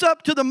steps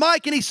up to the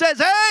mic and he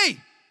says, hey,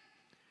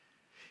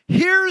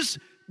 here's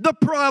the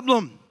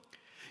problem.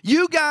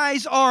 You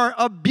guys are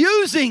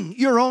abusing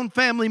your own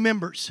family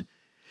members.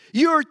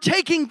 You're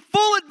taking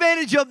full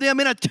advantage of them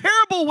in a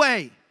terrible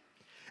way.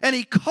 And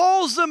he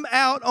calls them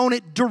out on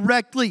it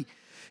directly.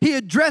 He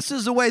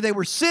addresses the way they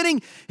were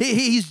sitting.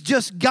 He's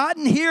just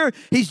gotten here.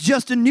 He's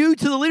just new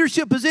to the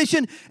leadership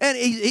position. And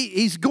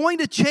he's going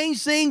to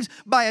change things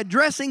by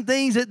addressing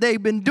things that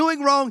they've been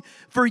doing wrong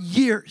for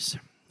years.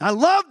 I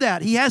love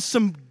that. He has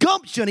some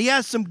gumption. He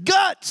has some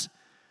guts.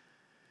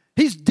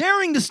 He's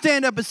daring to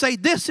stand up and say,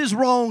 this is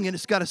wrong and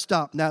it's got to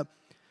stop. Now,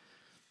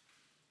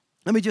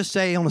 let me just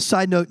say on a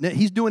side note,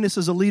 he's doing this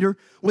as a leader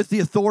with the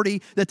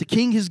authority that the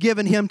king has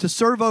given him to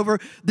serve over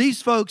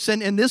these folks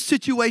and this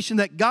situation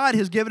that God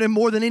has given him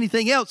more than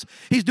anything else.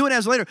 He's doing it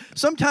as a leader.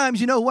 Sometimes,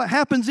 you know, what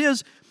happens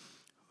is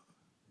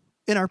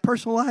in our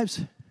personal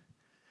lives,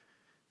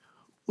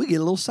 we get a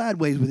little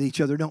sideways with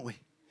each other, don't we?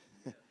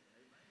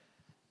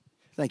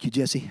 Thank you,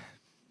 Jesse.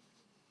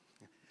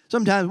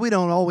 Sometimes we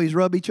don't always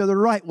rub each other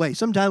the right way.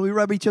 Sometimes we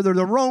rub each other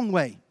the wrong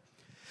way.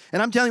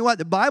 And I'm telling you what,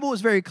 the Bible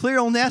is very clear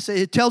on this.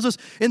 It tells us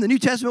in the New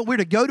Testament we're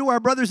to go to our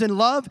brothers in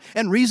love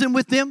and reason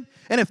with them.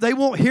 And if they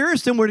won't hear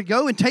us, then we're to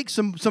go and take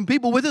some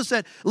people with us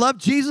that love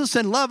Jesus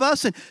and love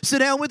us and sit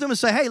down with them and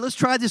say, hey, let's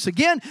try this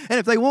again. And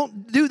if they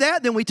won't do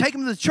that, then we take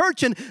them to the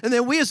church and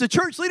then we as the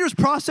church leaders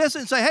process it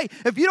and say, hey,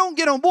 if you don't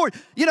get on board,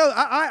 you know,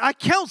 I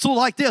counsel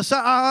like this.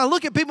 I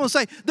look at people and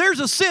say,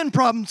 there's a sin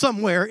problem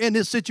somewhere in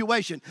this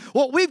situation.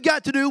 What we've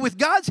got to do with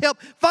God's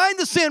help, find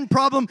the sin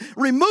problem,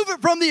 remove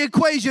it from the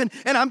equation,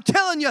 and I'm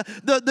telling you,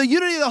 the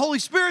unity of the Holy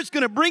Spirit is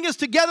going to bring us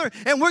together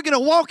and we're going to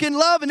walk in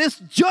love and this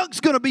junk's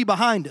going to be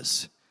behind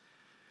us.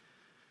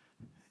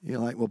 You're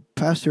like, well,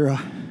 Pastor,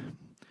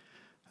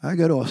 I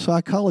go to a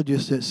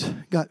psychologist that's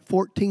got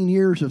 14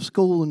 years of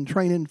school and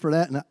training for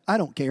that, and I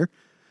don't care.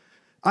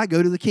 I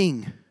go to the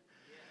King.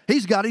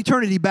 He's got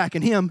eternity back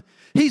in him.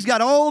 He's got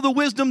all the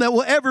wisdom that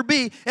will ever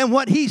be, and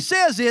what he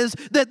says is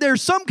that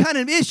there's some kind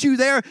of issue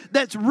there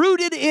that's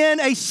rooted in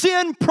a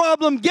sin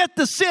problem. Get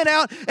the sin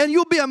out, and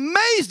you'll be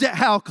amazed at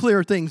how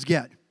clear things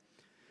get.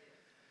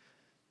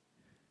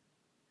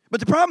 But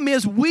the problem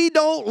is we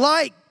don't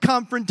like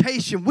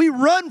confrontation. We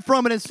run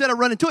from it instead of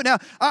running to it. Now,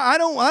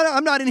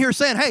 I'm not in here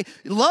saying, hey,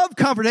 love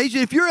confrontation.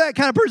 If you're that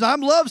kind of person, I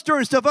love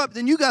stirring stuff up,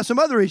 then you got some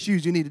other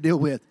issues you need to deal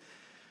with.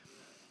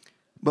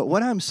 But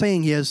what I'm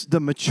saying is the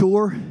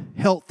mature,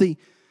 healthy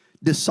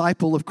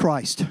disciple of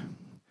Christ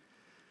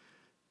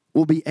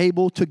will be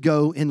able to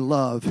go in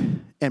love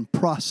and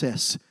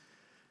process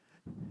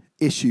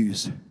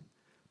issues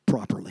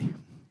properly.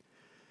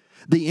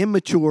 The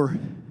immature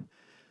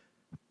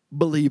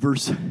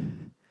believers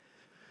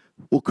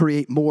will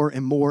create more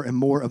and more and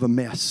more of a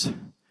mess,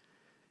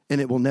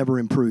 and it will never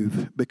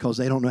improve because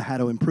they don't know how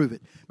to improve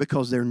it,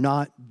 because they're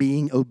not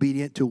being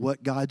obedient to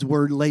what God's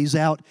word lays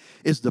out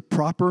is the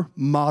proper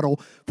model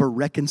for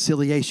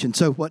reconciliation.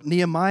 So what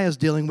Nehemiah is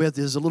dealing with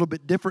is a little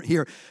bit different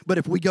here, but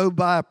if we go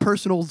by a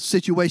personal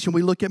situation,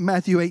 we look at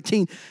Matthew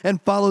 18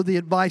 and follow the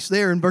advice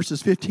there in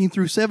verses 15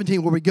 through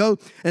 17, where we go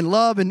and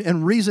love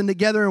and reason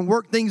together and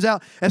work things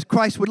out as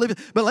Christ would live it.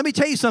 But let me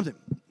tell you something,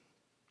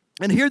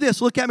 and hear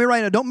this, look at me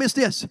right now, don't miss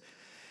this.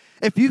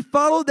 If you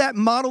follow that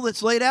model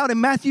that's laid out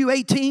in Matthew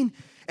 18,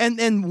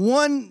 and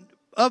one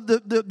of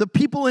the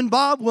people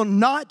involved will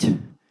not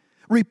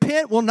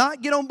repent, will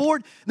not get on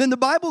board, then the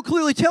Bible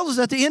clearly tells us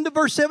at the end of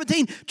verse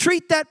 17,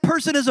 treat that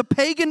person as a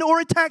pagan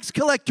or a tax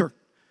collector,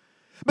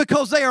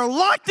 because they are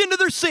locked into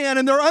their sin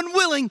and they're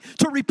unwilling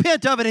to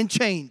repent of it and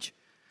change.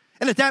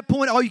 And at that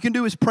point, all you can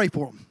do is pray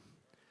for them.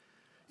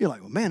 You're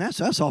like, well, man,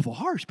 that's awful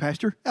harsh,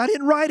 Pastor. I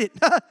didn't write it.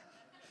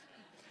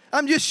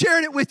 I'm just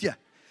sharing it with you.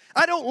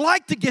 I don't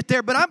like to get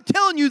there, but I'm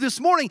telling you this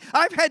morning,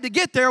 I've had to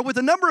get there with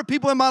a number of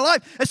people in my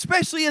life,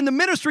 especially in the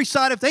ministry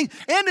side of things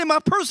and in my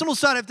personal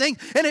side of things,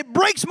 and it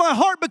breaks my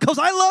heart because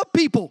I love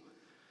people.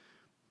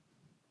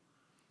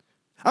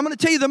 I'm going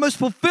to tell you the most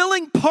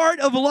fulfilling part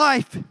of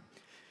life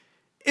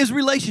is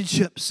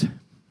relationships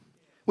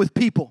with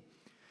people.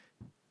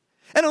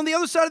 And on the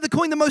other side of the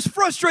coin, the most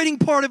frustrating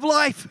part of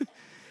life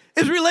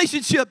is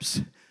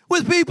relationships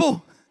with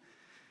people.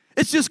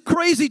 It's just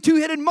crazy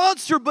two-headed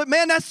monster, but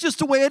man, that's just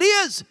the way it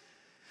is.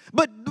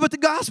 But the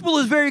gospel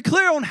is very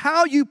clear on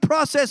how you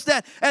process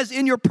that as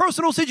in your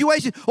personal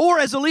situation or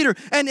as a leader.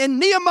 And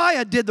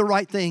Nehemiah did the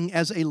right thing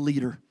as a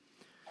leader.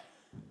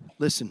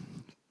 Listen,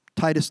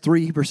 Titus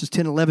 3, verses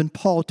 10 and 11,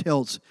 Paul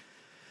tells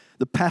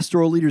the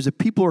pastoral leaders, if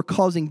people are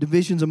causing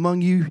divisions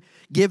among you,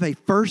 give a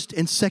first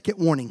and second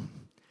warning.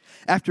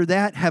 After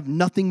that, have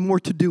nothing more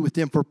to do with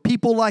them. For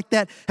people like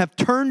that have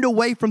turned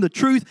away from the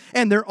truth,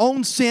 and their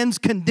own sins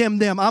condemn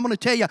them. I'm going to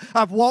tell you,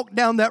 I've walked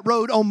down that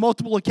road on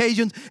multiple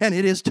occasions, and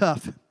it is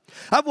tough.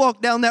 I've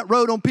walked down that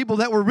road on people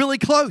that were really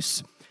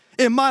close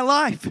in my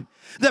life,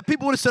 that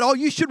people would have said, oh,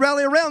 you should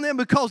rally around them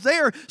because they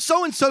are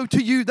so-and-so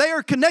to you. They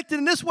are connected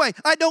in this way.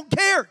 I don't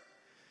care.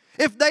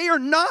 If they are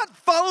not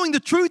following the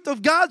truth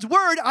of God's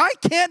word, I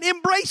can't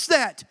embrace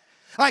that.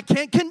 I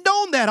can't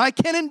condone that. I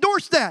can't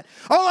endorse that.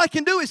 All I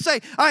can do is say,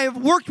 I have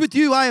worked with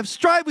you. I have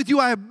strived with you.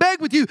 I have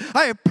begged with you.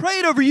 I have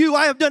prayed over you.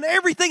 I have done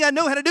everything I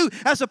know how to do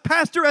as a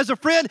pastor, as a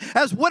friend,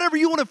 as whatever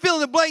you want to fill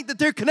in the blank that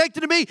they're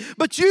connected to me.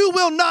 But you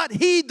will not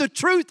heed the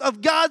truth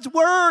of God's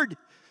word.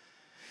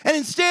 And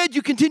instead,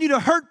 you continue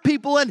to hurt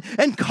people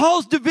and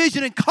cause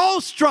division and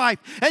cause strife.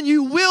 And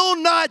you will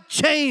not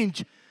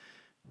change.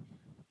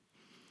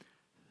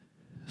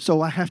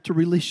 So I have to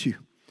release you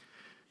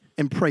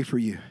and pray for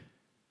you.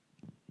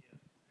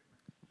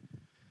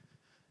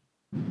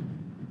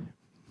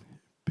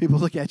 People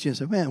look at you and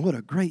say, man, what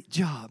a great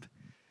job.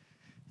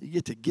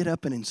 You get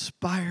up and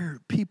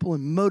inspire people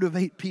and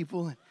motivate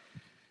people and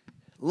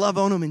love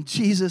on them in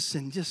Jesus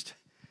and just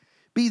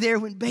be there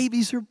when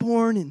babies are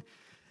born and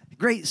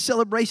great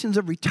celebrations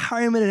of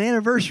retirement and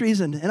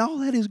anniversaries and all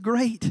that is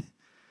great.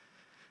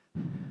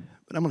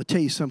 But I'm going to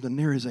tell you something.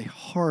 There is a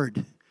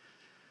hard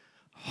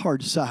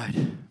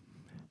side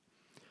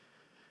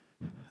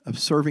of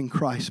serving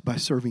Christ by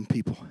serving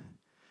people.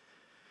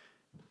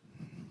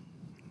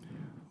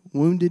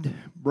 Wounded,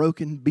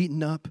 broken,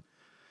 beaten up,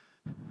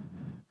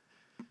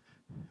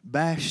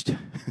 bashed.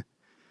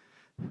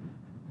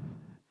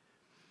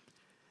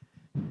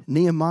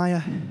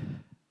 Nehemiah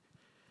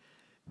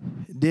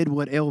did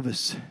what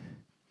Elvis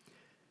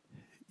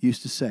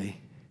used to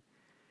say.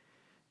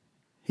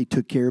 He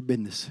took care of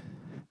business.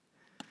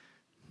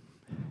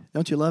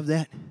 Don't you love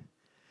that?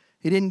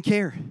 He didn't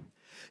care.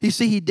 You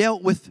see, he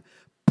dealt with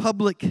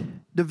public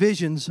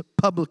divisions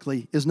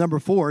publicly is number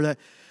 4. That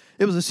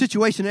it was a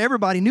situation that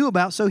everybody knew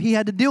about, so he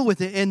had to deal with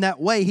it in that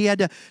way. He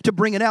had to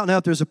bring it out. Now,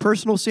 if there's a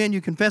personal sin,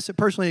 you confess it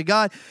personally to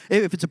God.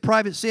 If it's a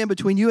private sin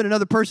between you and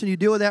another person, you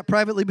deal with that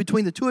privately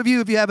between the two of you.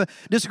 If you have a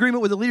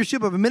disagreement with the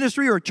leadership of a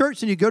ministry or a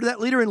church, then you go to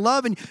that leader in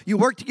love and you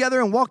work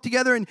together and walk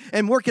together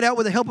and work it out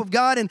with the help of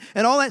God and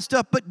all that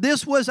stuff. But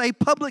this was a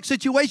public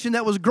situation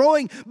that was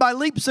growing by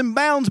leaps and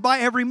bounds by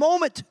every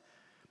moment.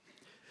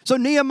 So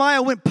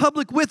Nehemiah went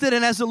public with it,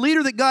 and as the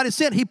leader that God has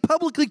sent, he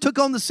publicly took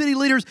on the city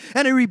leaders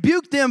and he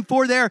rebuked them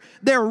for their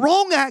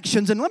wrong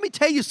actions. And let me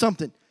tell you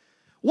something.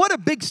 What a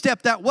big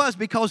step that was,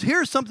 because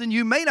here's something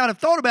you may not have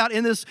thought about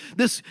in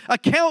this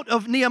account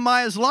of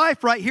Nehemiah's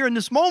life right here in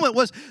this moment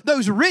was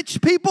those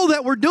rich people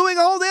that were doing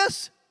all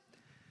this.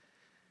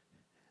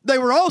 They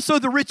were also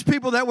the rich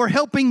people that were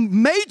helping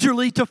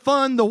majorly to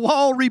fund the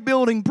wall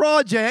rebuilding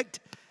project.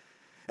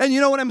 And you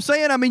know what I'm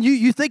saying? I mean,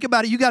 you think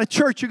about it. You got a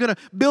church. You're going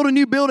to build a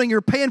new building.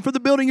 You're paying for the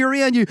building you're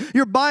in.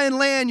 You're buying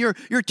land.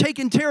 You're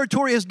taking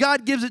territory as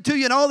God gives it to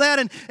you and all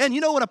that. And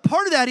you know what a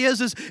part of that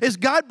is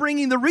God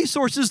bringing the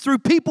resources through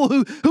people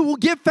who will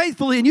give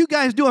faithfully. And you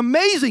guys do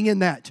amazing in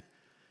that.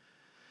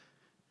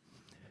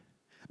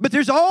 But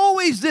there's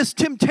always this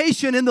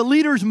temptation in the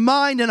leader's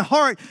mind and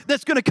heart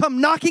that's going to come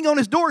knocking on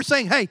his door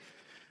saying, hey,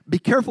 be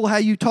careful how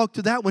you talk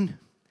to that one.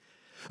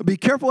 Be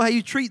careful how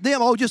you treat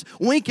them. Oh, just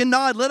wink and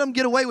nod. Let them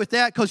get away with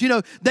that because,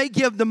 they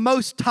give the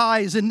most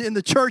tithes in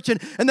the church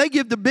and they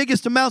give the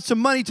biggest amounts of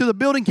money to the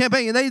building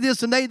campaign and they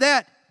this and they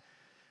that.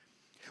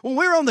 When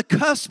we were on the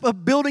cusp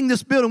of building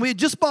this building, we had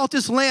just bought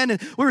this land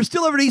and we were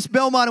still over at East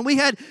Belmont and we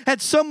had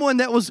someone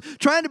that was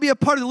trying to be a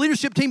part of the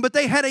leadership team, but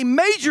they had a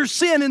major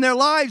sin in their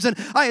lives. And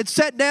I had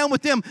sat down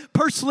with them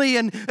personally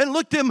and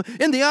looked them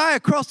in the eye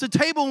across the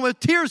table and with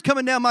tears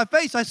coming down my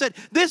face. I said,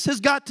 this has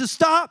got to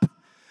stop.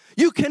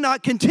 You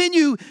cannot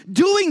continue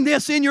doing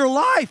this in your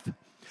life.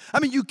 I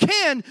mean, you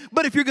can,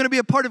 but if you're going to be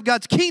a part of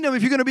God's kingdom,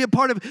 if you're going to be a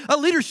part of a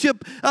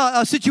leadership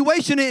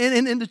situation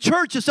in the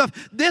church and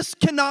stuff, this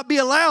cannot be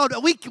allowed. I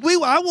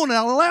want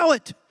to allow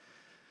it.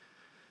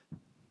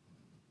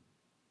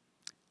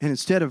 And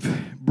instead of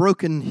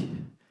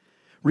broken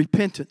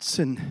repentance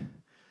and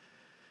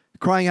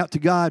crying out to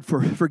God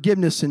for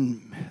forgiveness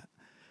and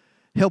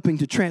helping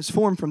to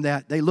transform from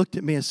that, they looked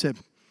at me and said,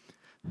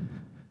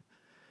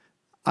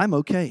 I'm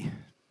okay.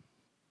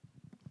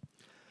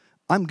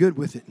 I'm good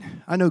with it.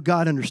 I know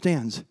God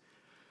understands.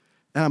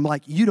 And I'm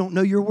like, you don't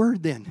know your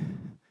word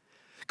then.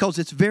 Because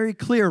it's very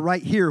clear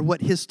right here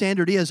what his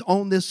standard is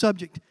on this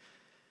subject.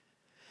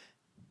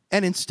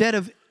 And instead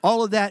of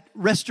all of that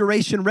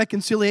restoration,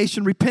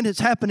 reconciliation, repentance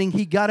happening,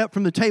 he got up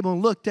from the table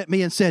and looked at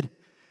me and said,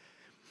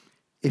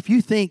 if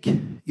you think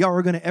y'all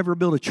are going to ever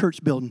build a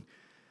church building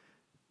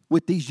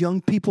with these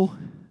young people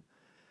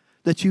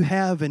that you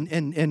have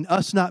and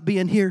us not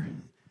being here,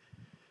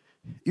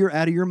 you're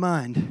out of your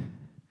mind.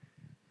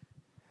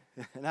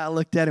 And I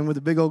looked at him with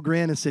a big old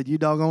grin and said, you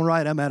doggone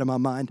right, I'm out of my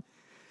mind.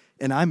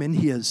 And I'm in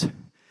his.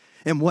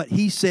 And what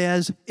he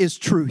says is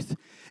truth.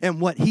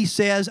 And what he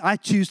says, I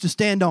choose to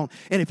stand on.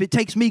 And if it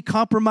takes me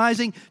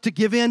compromising to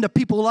give in to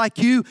people like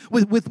you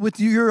with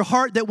your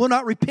heart that will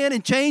not repent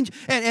and change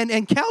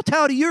and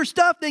kowtow to your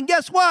stuff, then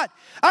guess what?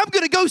 I'm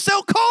going to go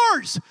sell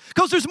cars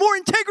because there's more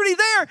integrity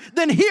there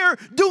than here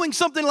doing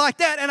something like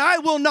that. And I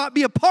will not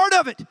be a part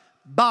of it.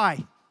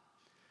 Bye.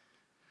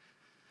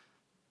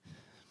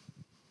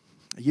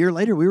 A year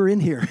later, we were in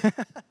here.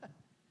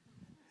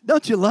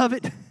 Don't you love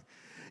it?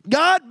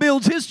 God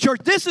builds his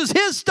church. This is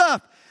his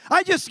stuff.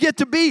 I just get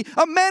to be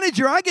a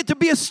manager. I get to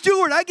be a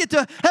steward. I get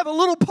to have a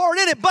little part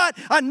in it. But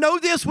I know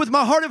this with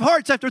my heart of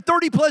hearts after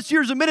 30 plus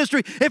years of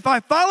ministry. If I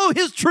follow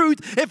his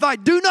truth, if I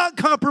do not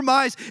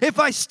compromise, if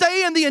I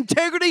stay in the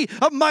integrity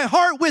of my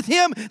heart with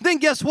him, then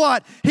guess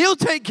what? He'll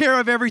take care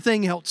of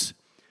everything else.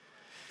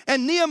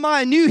 And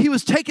Nehemiah knew he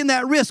was taking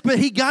that risk, but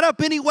he got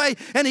up anyway,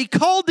 and he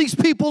called these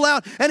people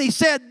out, and he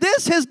said,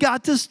 this has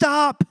got to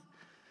stop.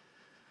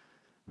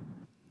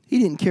 He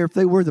didn't care if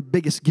they were the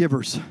biggest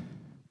givers.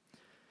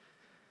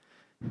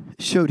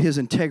 It showed his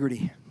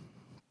integrity.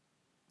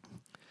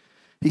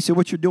 He said,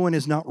 what you're doing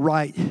is not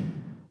right.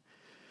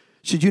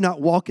 Should you not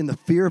walk in the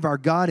fear of our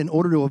God in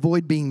order to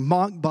avoid being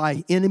mocked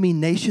by enemy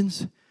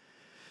nations?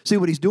 See,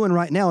 what he's doing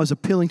right now is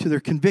appealing to their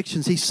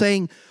convictions. He's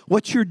saying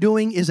what you're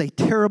doing is a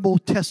terrible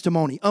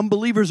testimony.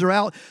 Unbelievers are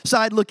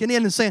outside looking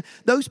in and saying,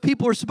 those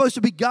people are supposed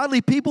to be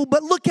godly people,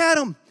 but look at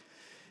them.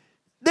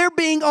 They're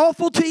being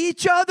awful to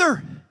each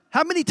other.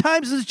 How many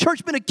times has the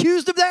church been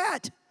accused of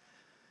that?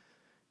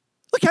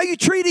 Look how you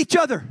treat each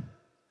other.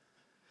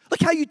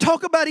 Look how you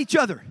talk about each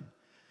other.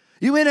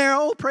 You in there,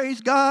 oh,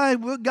 praise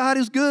God. God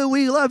is good.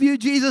 We love you,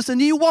 Jesus.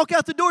 And you walk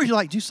out the door, you're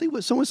like, do you see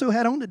what so-and-so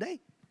had on today?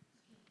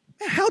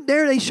 How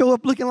dare they show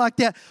up looking like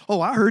that?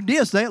 Oh, I heard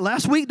this.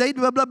 Last week they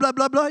blah, blah, blah,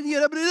 blah, blah.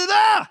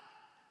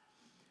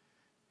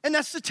 And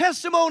that's the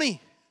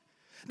testimony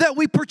that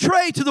we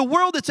portray to the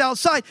world that's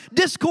outside.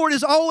 Discord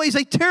is always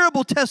a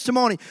terrible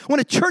testimony.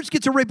 When a church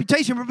gets a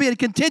reputation for being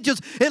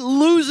contentious, it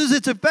loses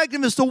its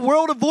effectiveness. The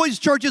world avoids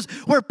churches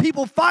where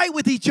people fight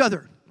with each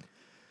other.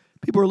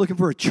 People are looking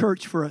for a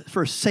church, for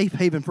a safe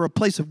haven, for a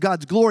place of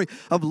God's glory,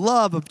 of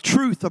love, of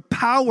truth, of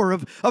power,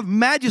 of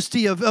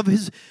majesty, of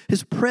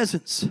his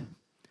presence.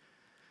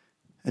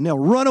 And they'll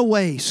run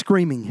away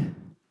screaming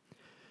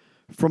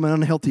from an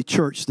unhealthy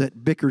church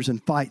that bickers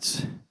and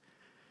fights,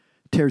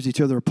 tears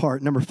each other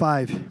apart. Number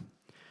 5,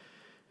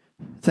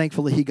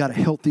 thankfully he got a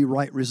healthy,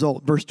 right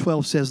result. Verse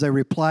 12 says, they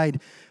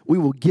replied, we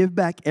will give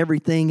back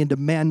everything and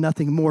demand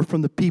nothing more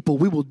from the people.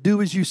 We will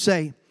do as you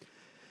say.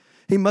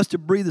 He must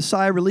have breathed a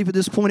sigh of relief at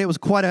this point. It was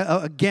quite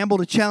a gamble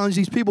to challenge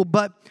these people,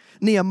 but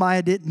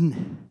Nehemiah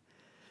didn't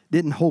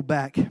hold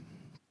back.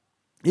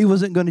 He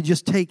wasn't going to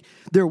just take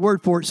their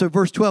word for it. So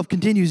verse 12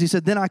 continues. He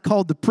said, then I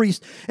called the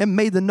priest and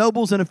made the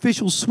nobles and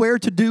officials swear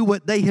to do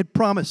what they had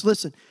promised.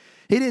 Listen,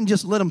 He didn't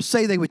just let them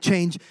say they would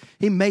change.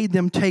 He made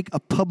them take a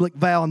public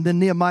vow. And then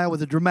Nehemiah,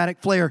 with a dramatic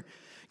flair,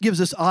 gives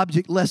this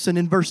object lesson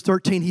in verse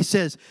 13. He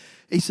says,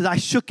 I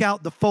shook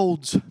out the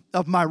folds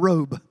of my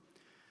robe.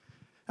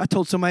 I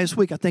told somebody this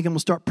week, I think I'm going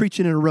to start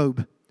preaching in a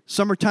robe.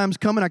 Summertime's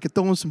coming. I could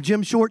throw on some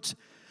gym shorts,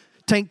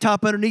 tank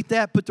top underneath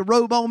that, put the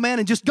robe on, man,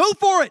 and just go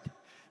for it.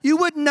 You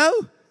wouldn't know.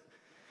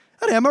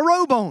 I'd have my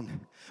robe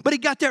on. But he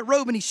got that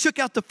robe and he shook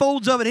out the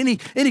folds of it,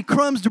 any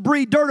crumbs,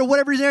 debris, dirt, or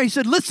whatever is there. He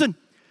said, listen,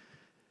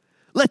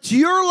 let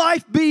your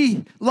life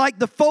be like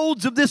the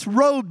folds of this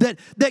robe,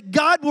 that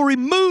God will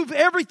remove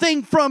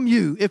everything from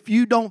you if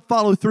you don't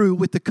follow through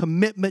with the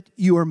commitment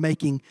you are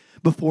making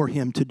before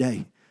Him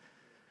today.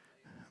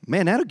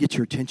 Man, that'll get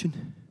your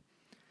attention.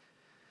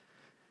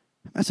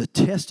 That's a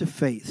test of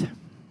faith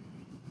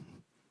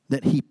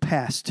that he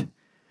passed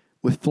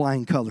with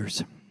flying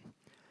colors.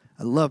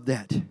 I love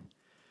that.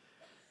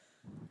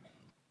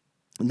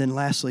 And then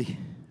lastly,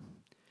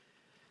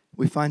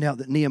 we find out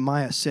that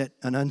Nehemiah set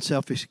an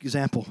unselfish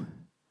example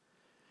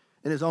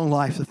in his own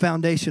life. The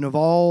foundation of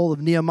all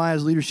of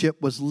Nehemiah's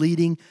leadership was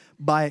leading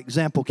by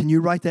example. Can you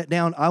write that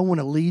down? I want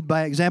to lead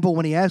by example.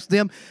 When he asked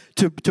them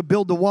to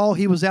build the wall,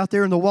 he was out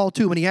there in the wall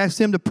too. When he asked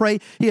them to pray,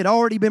 he had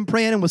already been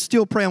praying and was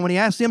still praying. When he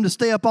asked them to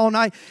stay up all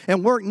night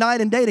and work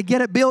night and day to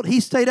get it built, he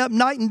stayed up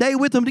night and day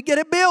with them to get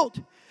it built.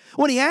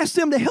 When he asked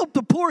them to help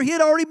the poor, he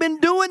had already been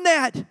doing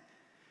that.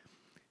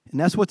 And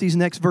that's what these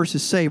next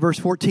verses say. Verse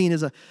 14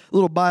 is a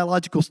little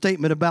biological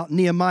statement about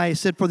Nehemiah. He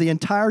said, for the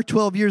entire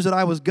 12 years that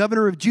I was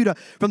governor of Judah,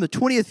 from the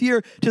 20th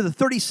year to the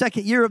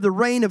 32nd year of the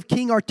reign of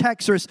King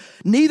Artaxerxes,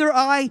 neither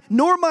I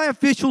nor my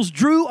officials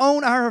drew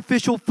on our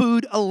official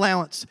food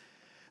allowance.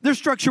 Their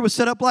structure was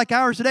set up like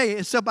ours today.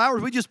 Except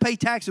ours, we just pay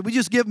taxes. We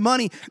just give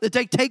money that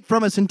they take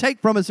from us and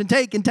take from us and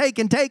take and take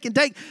and take and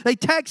take. They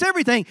tax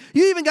everything.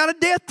 You even got a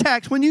death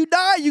tax. When you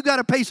die, you got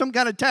to pay some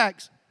kind of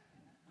tax.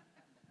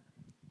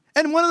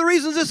 And one of the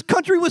reasons this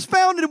country was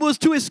founded was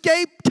to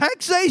escape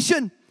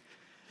taxation.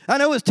 I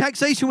know it's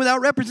taxation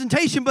without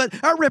representation, but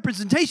our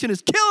representation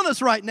is killing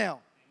us right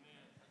now.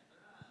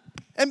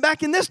 And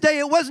back in this day,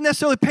 it wasn't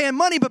necessarily paying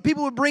money, but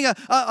people would bring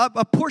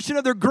a portion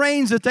of their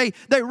grains that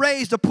they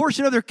raised, a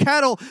portion of their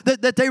cattle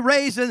that they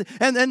raised,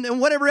 and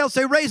whatever else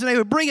they raised, and they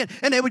would bring it,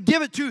 and they would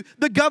give it to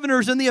the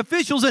governors and the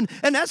officials, and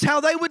that's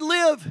how they would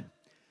live.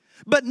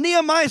 But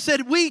Nehemiah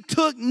said, we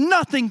took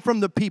nothing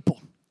from the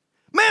people.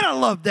 Man, I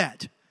love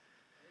that.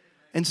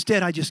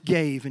 Instead, I just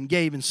gave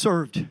and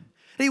served.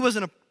 He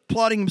wasn't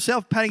applauding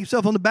himself, patting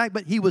himself on the back,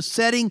 but he was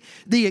setting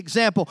the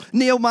example.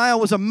 Nehemiah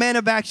was a man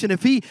of action.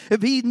 If he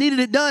needed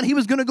it done, he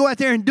was going to go out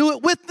there and do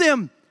it with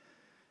them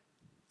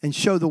and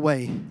show the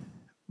way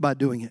by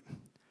doing it. I'm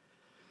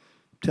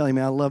telling you,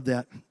 man, I love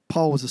that.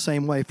 Paul was the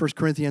same way. 1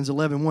 Corinthians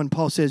 11:1,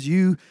 Paul says,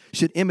 you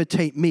should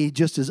imitate me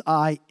just as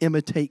I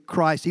imitate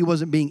Christ. He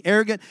wasn't being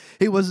arrogant.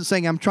 He wasn't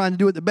saying, I'm trying to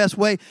do it the best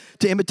way,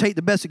 to imitate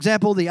the best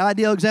example, the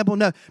ideal example.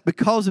 No,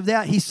 because of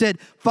that, he said,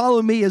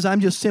 follow me as I'm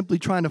just simply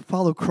trying to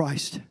follow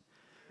Christ.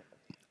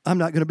 I'm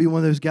not going to be one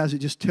of those guys that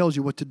just tells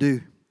you what to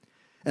do,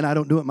 and I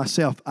don't do it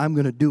myself. I'm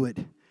going to do it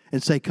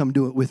and say, come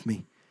do it with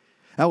me.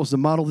 That was the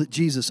model that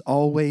Jesus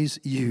always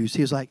used.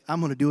 He was like, I'm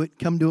going to do it.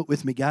 Come do it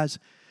with me, guys.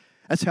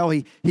 That's how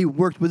he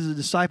worked with the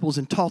disciples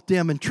and taught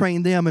them and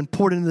trained them and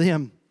poured into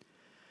them.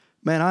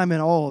 Man, I'm in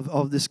awe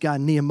of this guy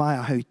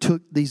Nehemiah, how he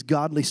took these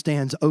godly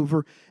stands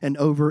over and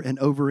over and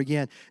over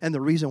again. And the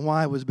reason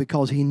why was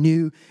because he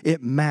knew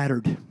it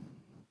mattered.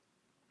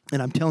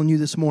 And I'm telling you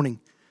this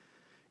morning,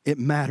 it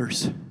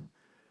matters.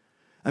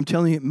 I'm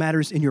telling you, it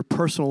matters in your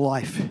personal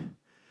life.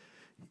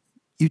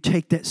 You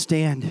take that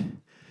stand.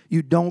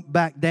 You don't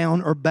back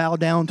down or bow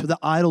down to the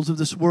idols of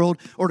this world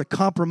or to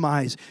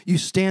compromise. You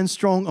stand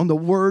strong on the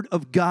Word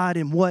of God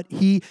and what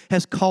He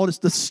has called us,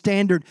 the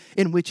standard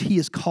in which He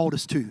has called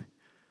us to.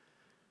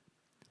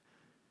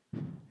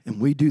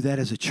 And we do that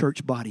as a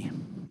church body.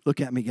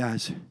 Look at me,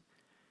 guys.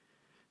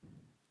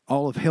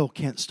 All of hell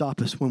can't stop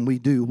us when we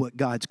do what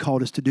God's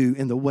called us to do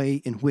in the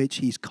way in which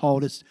He's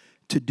called us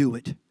to do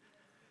it.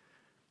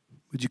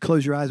 Would you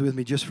close your eyes with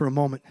me just for a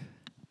moment?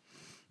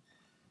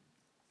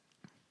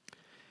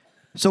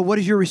 So what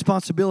is your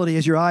responsibility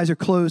as your eyes are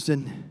closed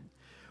and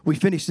we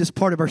finish this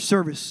part of our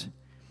service?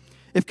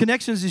 If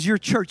Connections is your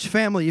church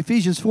family,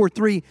 Ephesians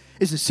 4:3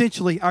 is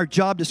essentially our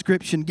job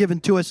description given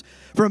to us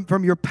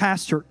from your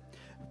pastor.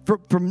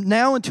 From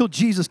now until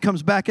Jesus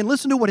comes back. And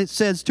listen to what it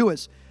says to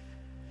us.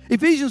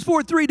 Ephesians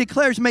 4:3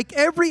 declares, make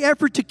every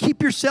effort to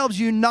keep yourselves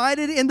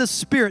united in the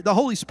Spirit, the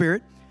Holy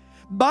Spirit,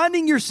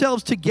 binding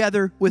yourselves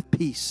together with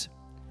peace.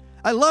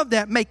 I love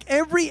that. Make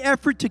every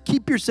effort to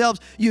keep yourselves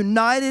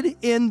united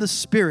in the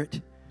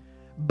Spirit,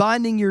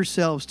 binding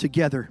yourselves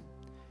together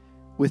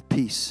with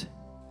peace.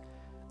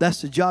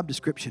 That's the job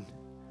description.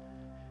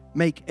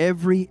 Make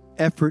every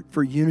effort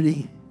for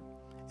unity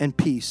and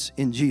peace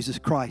in Jesus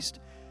Christ.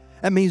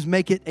 That means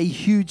make it a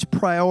huge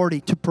priority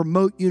to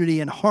promote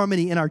unity and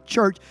harmony in our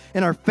church,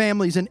 in our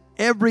families, in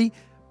every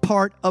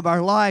part of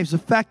our lives. The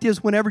fact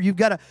is, whenever you've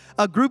got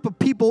a group of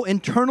people,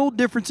 internal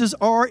differences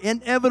are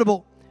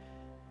inevitable.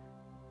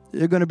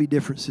 There are going to be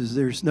differences.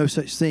 There's no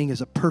such thing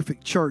as a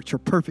perfect church or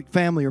perfect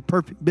family or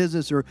perfect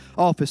business or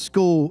office,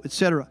 school,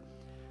 etc.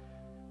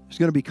 There's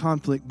going to be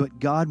conflict, but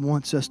God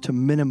wants us to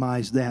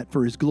minimize that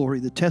for His glory.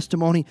 The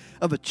testimony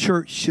of a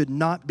church should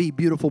not be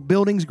beautiful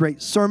buildings,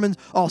 great sermons,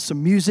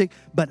 awesome music,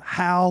 but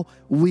how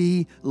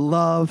we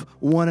love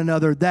one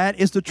another. That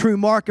is the true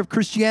mark of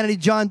Christianity.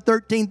 John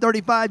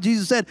 13:35,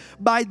 Jesus said,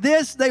 "By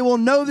this they will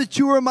know that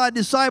you are my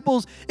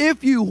disciples,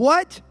 if you"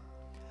 what?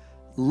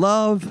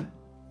 "Love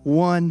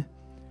one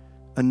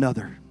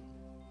another."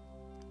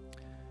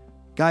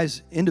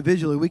 Guys,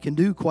 individually we can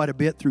do quite a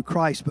bit through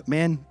Christ, but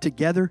man,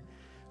 together,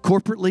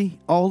 corporately,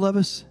 all of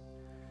us,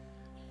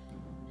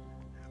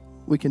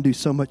 we can do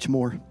so much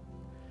more.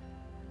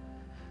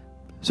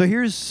 So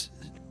here's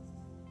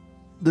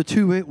the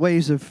two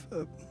ways of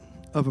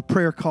a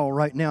prayer call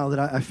right now that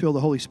I feel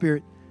the Holy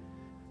Spirit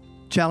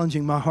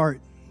challenging my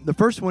heart. The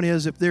first one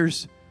is if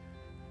there's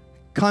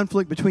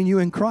conflict between you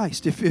and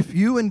Christ, if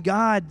you and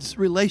God's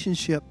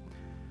relationship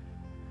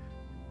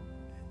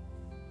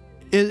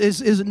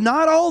is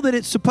not all that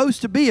it's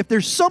supposed to be, if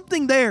there's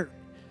something there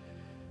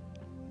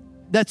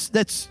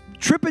that's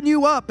tripping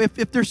you up,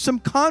 if there's some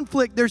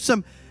conflict, there's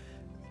some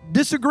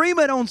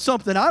disagreement on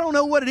something, I don't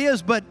know what it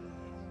is, but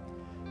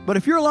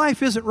if your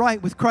life isn't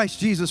right with Christ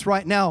Jesus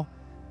right now,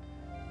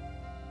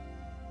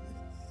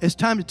 it's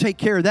time to take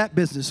care of that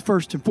business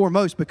first and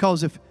foremost,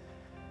 because if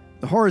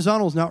the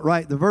horizontal is not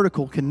right, the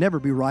vertical can never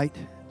be right.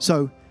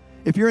 So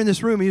if you're in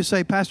this room and you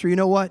say, "Pastor, you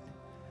know what?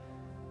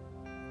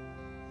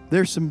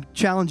 There's some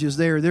challenges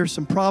there. There's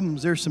some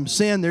problems. There's some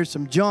sin. There's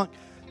some junk.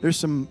 There's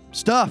some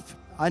stuff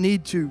I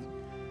need to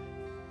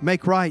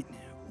make right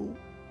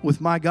with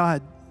my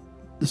God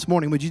this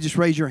morning." Would you just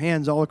raise your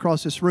hands all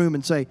across this room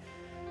and say,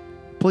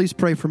 "Please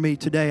pray for me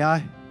today.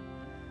 I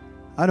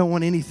don't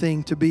want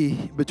anything to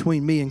be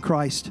between me and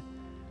Christ.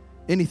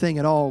 Anything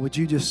at all." Would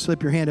you just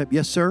slip your hand up?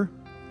 "Yes, sir."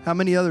 How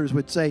many others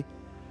would say,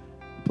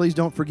 "Please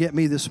don't forget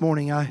me this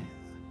morning.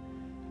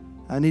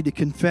 I need to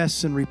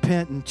confess and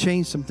repent and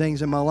change some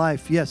things in my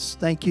life"? "Yes,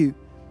 thank you."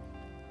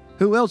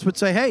 Who else would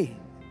say, "Hey,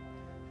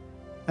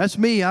 that's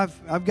me.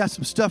 I've got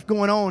some stuff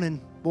going on,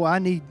 and boy, I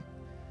need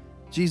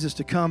Jesus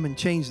to come and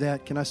change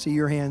that"? Can I see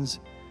your hands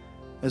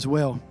as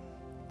well?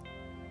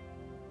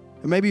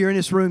 And maybe you're in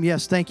this room.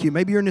 "Yes, thank you."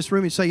 Maybe you're in this room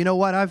and you say, "You know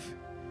what?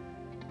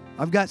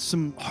 I've got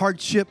some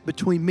hardship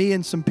between me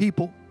and some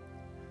people,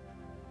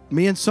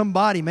 me and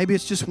somebody." Maybe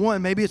it's just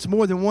one, maybe it's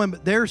more than one,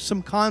 but there's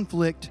some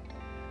conflict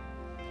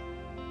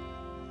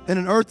in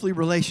an earthly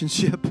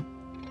relationship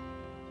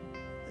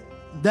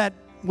that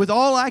with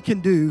all I can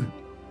do,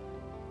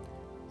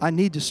 I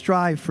need to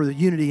strive for the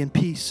unity and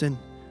peace and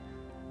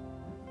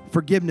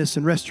forgiveness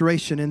and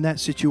restoration in that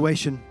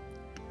situation.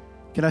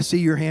 Can I see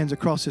your hands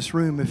across this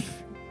room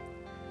if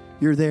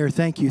you're there?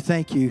 Thank you,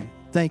 thank you,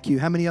 thank you.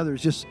 How many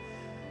others? Just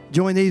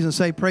join these and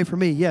say, "Pray for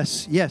me."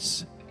 "Yes,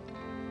 yes,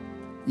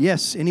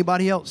 yes."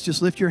 Anybody else?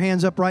 Just lift your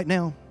hands up right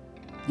now.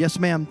 "Yes,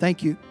 ma'am,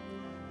 thank you."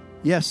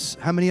 "Yes."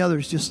 How many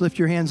others? Just lift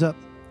your hands up.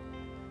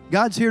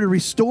 God's here to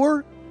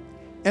restore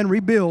and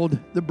rebuild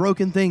the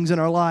broken things in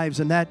our lives,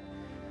 and that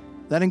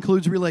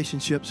includes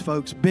relationships,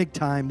 folks, big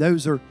time.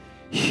 Those are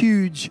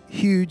huge,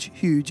 huge,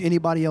 huge.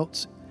 Anybody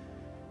else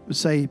would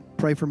say,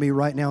 "Pray for me"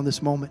 right now in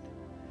this moment?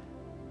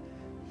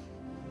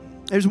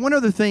 There's one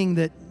other thing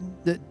that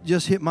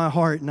just hit my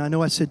heart, and I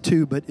know I said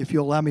two, but if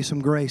you'll allow me some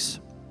grace.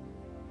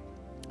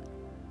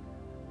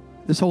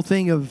 This whole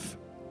thing of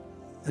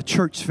a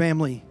church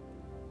family.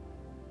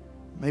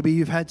 Maybe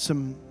you've had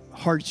some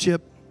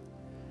hardship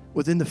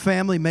within the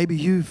family. Maybe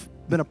you've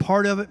been a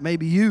part of it.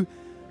 Maybe you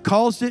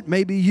caused it.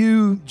 Maybe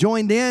you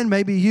joined in.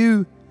 Maybe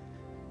you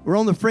were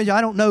on the fringe.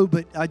 I don't know,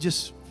 but I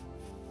just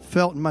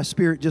felt in my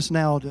spirit just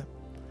now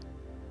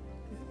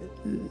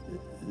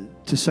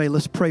to say,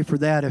 let's pray for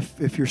that.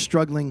 If you're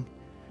struggling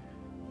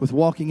with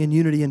walking in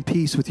unity and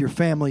peace with your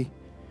family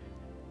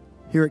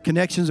here at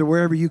Connections or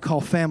wherever you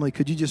call family,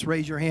 could you just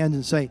raise your hands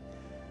and say,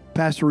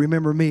 "Pastor,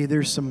 remember me.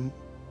 There's some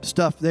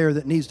stuff there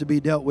that needs to be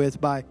dealt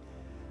with by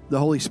the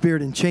Holy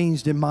Spirit and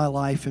changed in my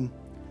life, and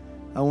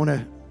I want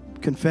to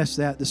confess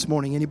that this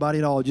morning." Anybody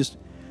at all, just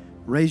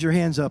raise your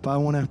hands up. I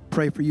want to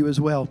pray for you as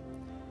well.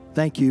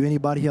 Thank you.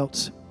 Anybody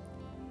else?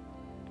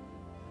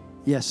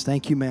 Yes,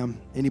 thank you, ma'am.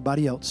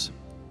 Anybody else?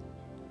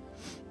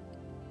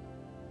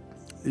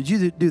 Would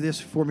you do this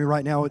for me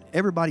right now? Would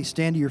everybody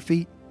stand to your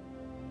feet?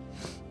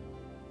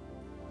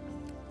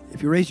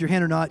 If you raise your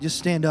hand or not, just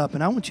stand up.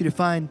 And I want you to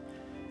find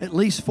at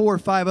least 4 or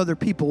 5 other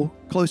people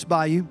close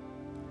by you.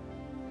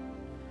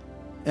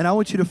 And I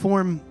want you to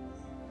form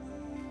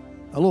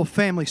a little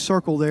family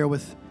circle there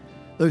with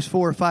those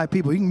 4 or 5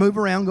 people. You can move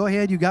around. Go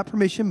ahead. You got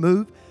permission.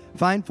 Move.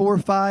 Find 4 or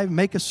 5.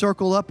 Make a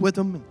circle up with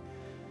them.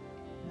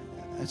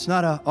 It's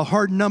not a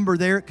hard number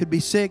there. It could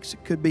be 6.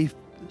 It could be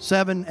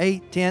 7,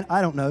 8, 10.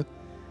 I don't know.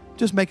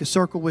 Just make a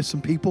circle with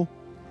some people.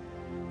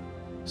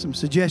 Some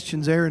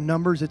suggestions there and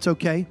numbers. It's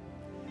okay.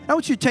 I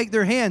want you to take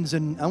their hands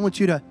and I want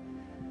you to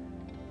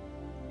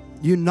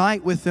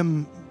unite with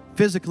them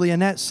physically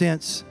in that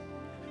sense.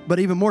 But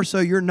even more so,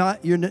 you're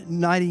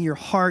uniting your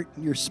heart,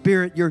 your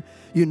spirit. You're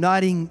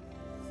uniting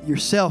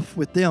yourself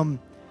with them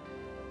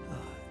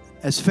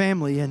as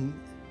family. And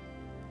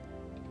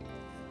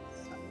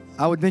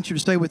I would venture to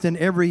say within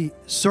every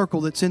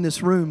circle that's in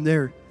this room,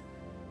 there are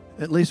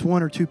at least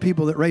one or two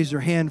people that raise their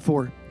hand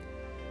for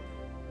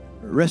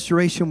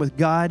restoration with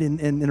God and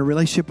in a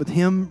relationship with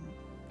Him,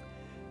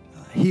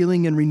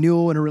 healing and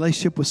renewal in a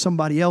relationship with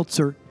somebody else,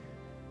 or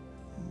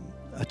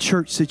a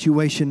church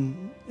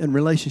situation and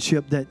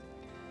relationship that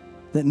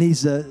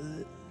needs the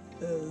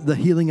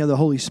healing of the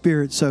Holy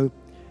Spirit. So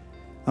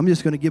I'm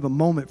just going to give a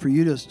moment for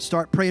you to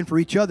start praying for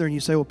each other. And you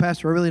say, well,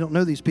 Pastor, I really don't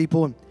know these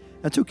people. And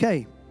that's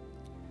okay.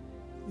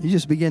 You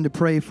just begin to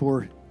pray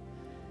for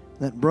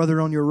that brother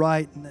on your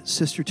right and that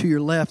sister to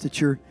your left that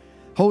you're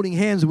holding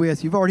hands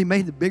with. You've already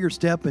made the bigger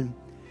step and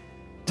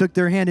took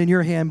their hand in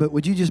your hand, but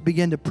would you just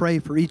begin to pray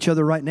for each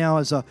other right now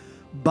as a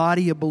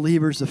body of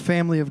believers, the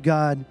family of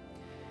God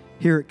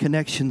here at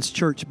Connections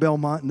Church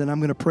Belmont. And then I'm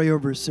going to pray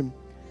over us, and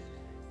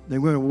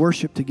then we're going to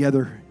worship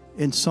together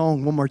in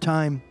song one more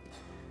time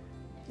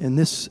in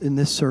this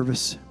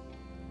service,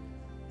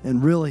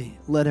 and really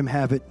let Him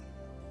have it.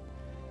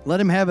 Let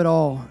Him have it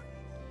all.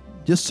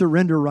 Just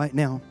surrender right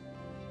now.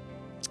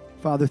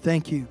 Father,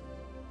 thank you.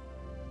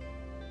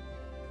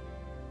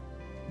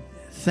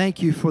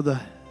 Thank you for the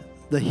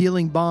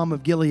healing balm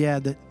of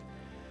Gilead that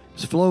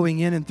is flowing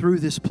in and through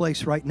this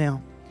place right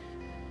now.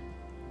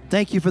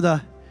 Thank you for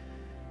the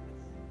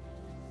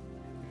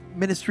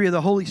ministry of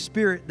the Holy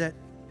Spirit that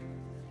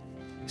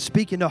is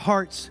speaking to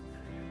hearts,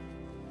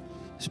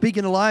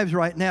 speaking to lives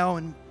right now,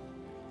 and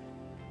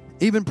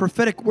even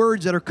prophetic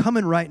words that are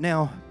coming right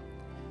now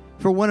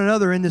for one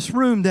another in this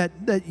room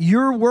that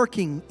you're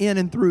working in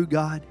and through,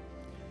 God.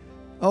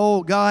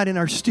 Oh, God, in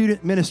our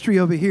student ministry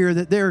over here,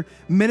 that they're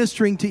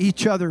ministering to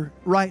each other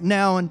right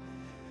now, and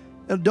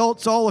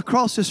adults all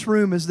across this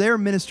room as they're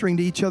ministering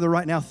to each other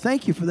right now.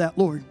 Thank you for that,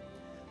 Lord.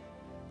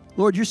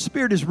 Lord, your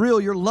Spirit is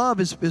real. Your love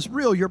is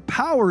real. Your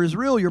power is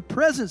real. Your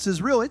presence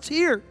is real. It's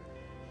here.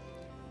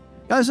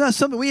 God, it's not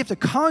something we have to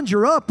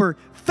conjure up or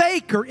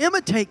fake or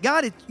imitate.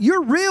 God,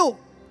 you're real.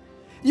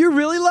 You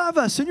really love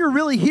us, and you're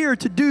really here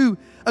to do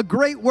a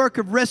great work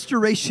of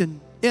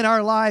restoration in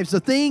our lives. The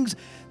things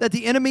that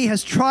the enemy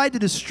has tried to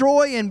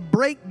destroy and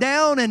break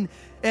down,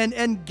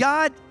 and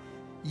God,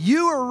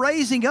 you are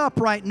raising up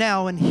right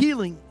now in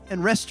healing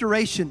and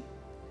restoration.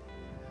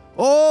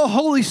 Oh,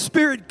 Holy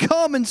Spirit,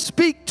 come and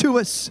speak to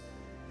us.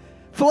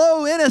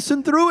 Flow in us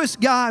and through us,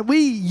 God. We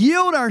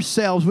yield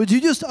ourselves. Would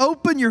you just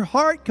open your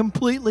heart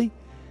completely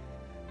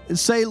and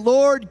say,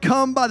 Lord,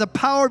 come by the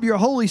power of your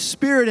Holy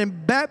Spirit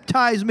and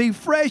baptize me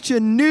fresh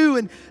and new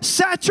and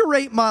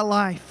saturate my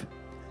life.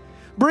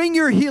 Bring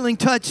your healing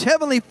touch.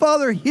 Heavenly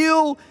Father,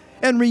 heal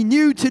and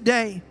renew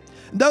today.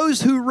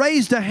 Those who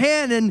raised a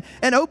hand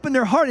and opened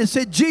their heart and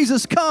said,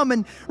 Jesus, come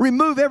and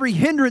remove every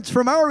hindrance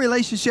from our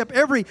relationship.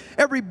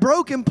 Every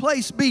broken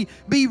place be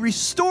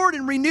restored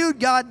and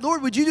renewed, God.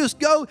 Lord, would you just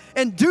go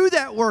and do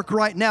that work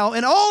right now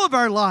in all of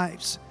our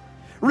lives.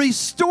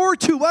 Restore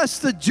to us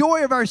the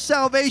joy of our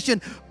salvation.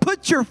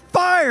 Put your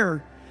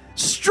fire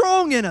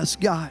strong in us,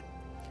 God.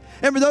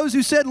 And for those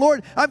who said,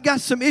 Lord, I've got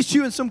some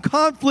issue and some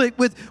conflict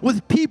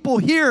with people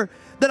here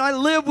that I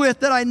live with,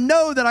 that I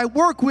know, that I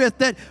work with,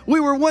 that we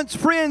were once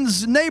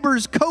friends,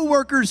 neighbors,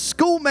 co-workers,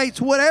 schoolmates,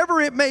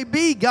 whatever it may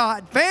be,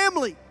 God,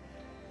 family.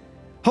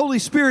 Holy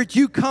Spirit,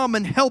 you come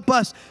and help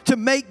us to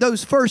make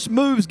those first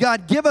moves,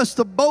 God. Give us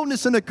the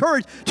boldness and the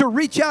courage to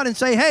reach out and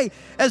say, hey,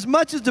 as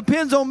much as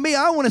depends on me,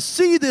 I want to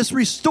see this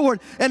restored.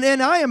 And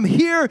I am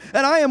here,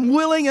 and I am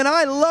willing, and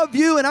I love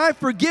you, and I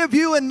forgive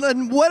you,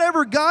 and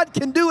whatever God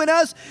can do in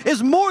us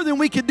is more than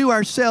we can do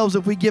ourselves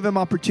if we give Him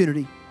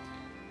opportunity.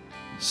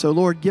 So,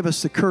 Lord, give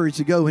us the courage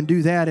to go and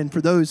do that. And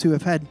for those who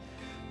have had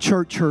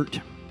church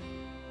hurt,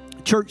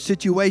 church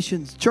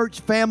situations, church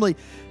family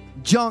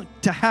junk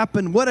to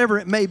happen, whatever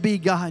it may be,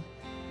 God,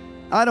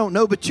 I don't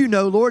know, but you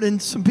know, Lord.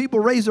 And some people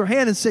raised their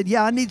hand and said,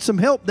 yeah, I need some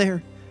help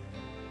there.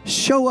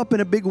 Show up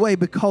in a big way,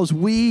 because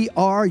we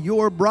are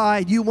your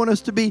bride. You want us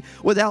to be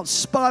without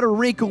spot or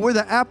wrinkle. We're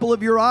the apple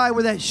of your eye.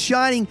 We're that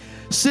shining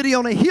city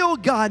on a hill.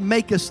 God,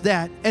 make us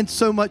that and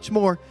so much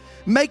more.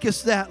 Make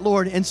us that,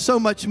 Lord, and so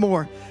much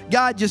more.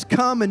 God, just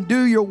come and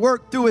do your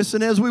work through us.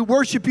 And as we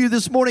worship you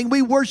this morning,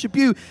 we worship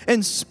you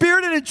in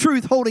spirit and in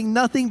truth, holding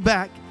nothing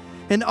back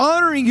and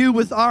honoring you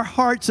with our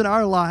hearts and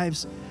our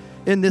lives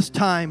in this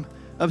time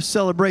of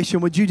celebration.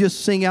 Would you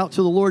just sing out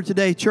to the Lord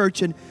today,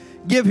 church, and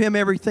give Him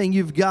everything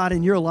you've got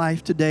in your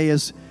life today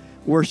as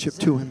worship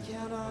to Him.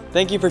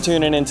 Thank you for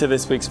tuning into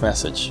this week's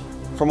message.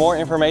 For more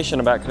information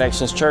about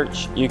Connections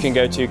Church, you can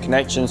go to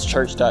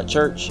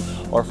connectionschurch.church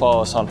or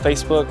follow us on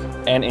Facebook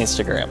and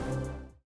Instagram.